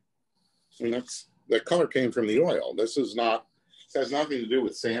 Yep. I mean, that color came from the oil. This is not, it has nothing to do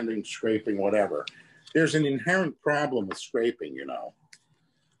with sanding, scraping, whatever. There's an inherent problem with scraping, you know.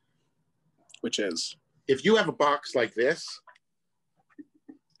 Which is? If you have a box like this,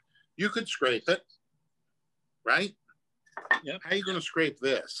 you could scrape it. right? Yep. How are you going to scrape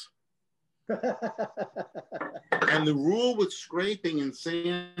this? And the rule with scraping and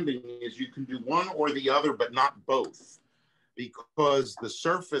sanding is you can do one or the other, but not both, because the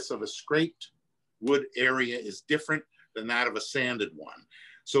surface of a scraped wood area is different than that of a sanded one.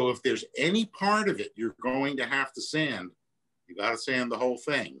 So if there's any part of it you're going to have to sand, you got to sand the whole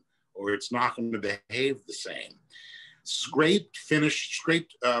thing, or it's not going to behave the same. Scraped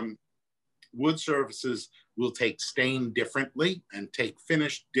wood surfaces will take stain differently and take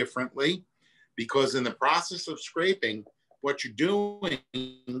finish differently, because in the process of scraping, what you're doing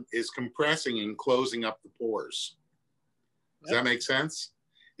is compressing and closing up the pores. Does that make sense?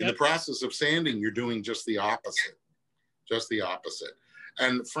 In the process of sanding, you're doing just the opposite,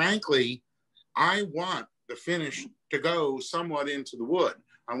 And frankly, I want the finish to go somewhat into the wood.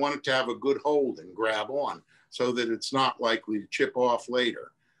 I want it to have a good hold and grab on so that it's not likely to chip off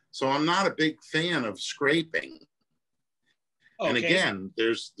later. So I'm not a big fan of scraping. Okay. And again,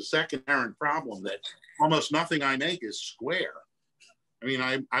 there's the second inherent problem that almost nothing I make is square. I mean,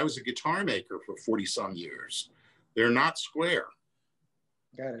 I was a guitar maker for 40 some years. They're not square.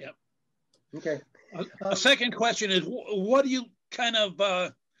 Got it. Yep. Okay. A second question is, what do you kind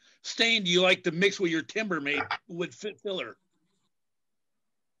of stain do you like to mix with your timber made wood filler?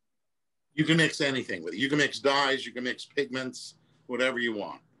 You can mix anything with it. You can mix dyes, you can mix pigments, whatever you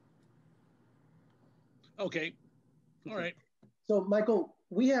want. Okay. All right. So, Michael,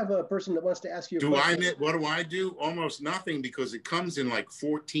 we have a person that wants to ask you a question. What do I do? Almost nothing, because it comes in like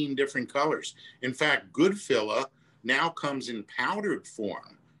 14 different colors. In fact, good filler now comes in powdered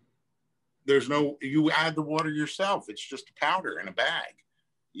form. There's no, you add the water yourself. It's just a powder in a bag.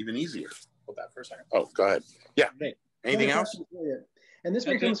 Even easier. Hold that for a second. Oh, go ahead. Yeah. Okay. Anything else? And this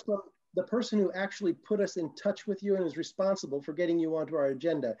one comes from the person who actually put us in touch with you and is responsible for getting you onto our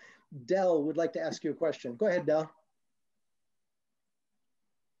agenda. Dell would like to ask you a question. Go ahead, Dell.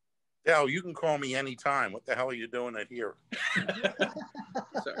 Dell, you can call me anytime. What the hell are you doing it here?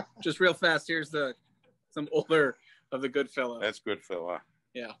 So, just real fast, here's some older of the good filler. That's good filler.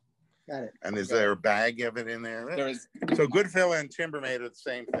 Yeah. Got it. And is there a bag of it in there? There is. So good filler and Timbermade are the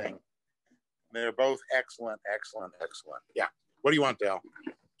same thing. They're both excellent, excellent, excellent. Yeah. What do you want, Dell?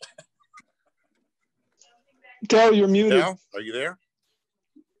 Dell, you're muted. Dell, are you there?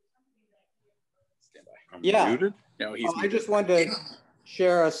 Stand by. Yeah. Muted? No, he's I just wanted to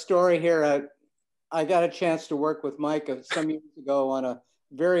share a story here. I got a chance to work with Mike some years ago on a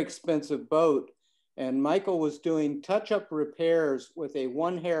very expensive boat, and Michael was doing touch-up repairs with a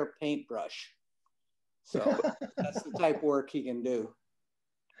one-hair paintbrush. So that's the type of work he can do.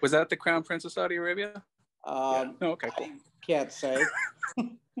 Was that the Crown Prince of Saudi Arabia? Yeah. Oh, okay, cool. I can't say.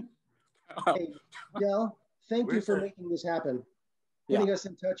 Hey, Dell, thank you for making this happen. Putting us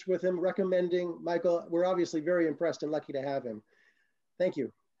in touch with him, recommending Michael. We're obviously very impressed and lucky to have him. Thank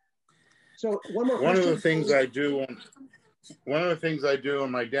you. So one more question. One of the things I do in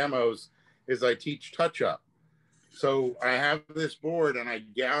my demos is I teach touch-up. So I have this board and I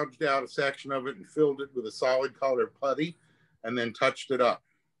gouged out a section of it and filled it with a solid color putty and then touched it up.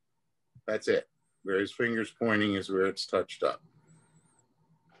 That's it. Where his finger's pointing is where it's touched up.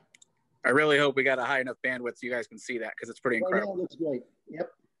 I really hope we got a high enough bandwidth so you guys can see that, because it's pretty incredible. Right now it looks great.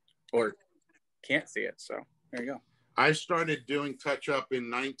 Yep. Or can't see it, so there you go. I started doing touch-up in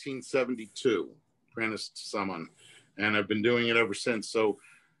 1972, apprenticed to someone, and I've been doing it ever since. So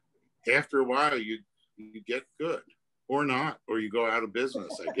after a while, you get good, or not, or you go out of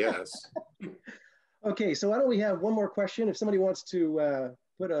business, I guess. Okay, so why don't we have one more question? If somebody wants to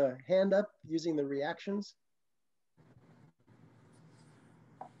put a hand up using the reactions.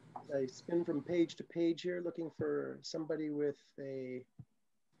 I spin from page to page here, looking for somebody with a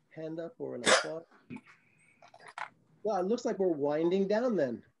hand up or an applause. Well, it looks like we're winding down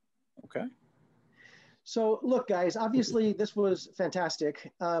then. Okay. So look, guys, obviously this was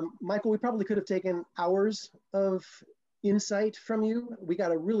fantastic. Michael, we probably could have taken hours of insight from you. We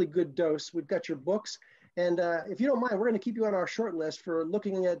got a really good dose. We've got your books. And if you don't mind, we're going to keep you on our short list for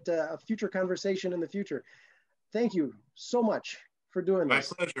looking at a future conversation in the future. Thank you so much for doing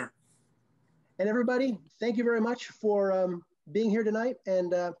this. My pleasure. And everybody, thank you very much for being here tonight,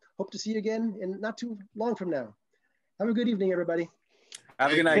 and hope to see you again in not too long from now. Have a good evening, everybody.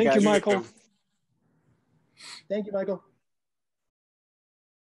 Have a good night, guys. Thank you, Michael. Thank you, Michael.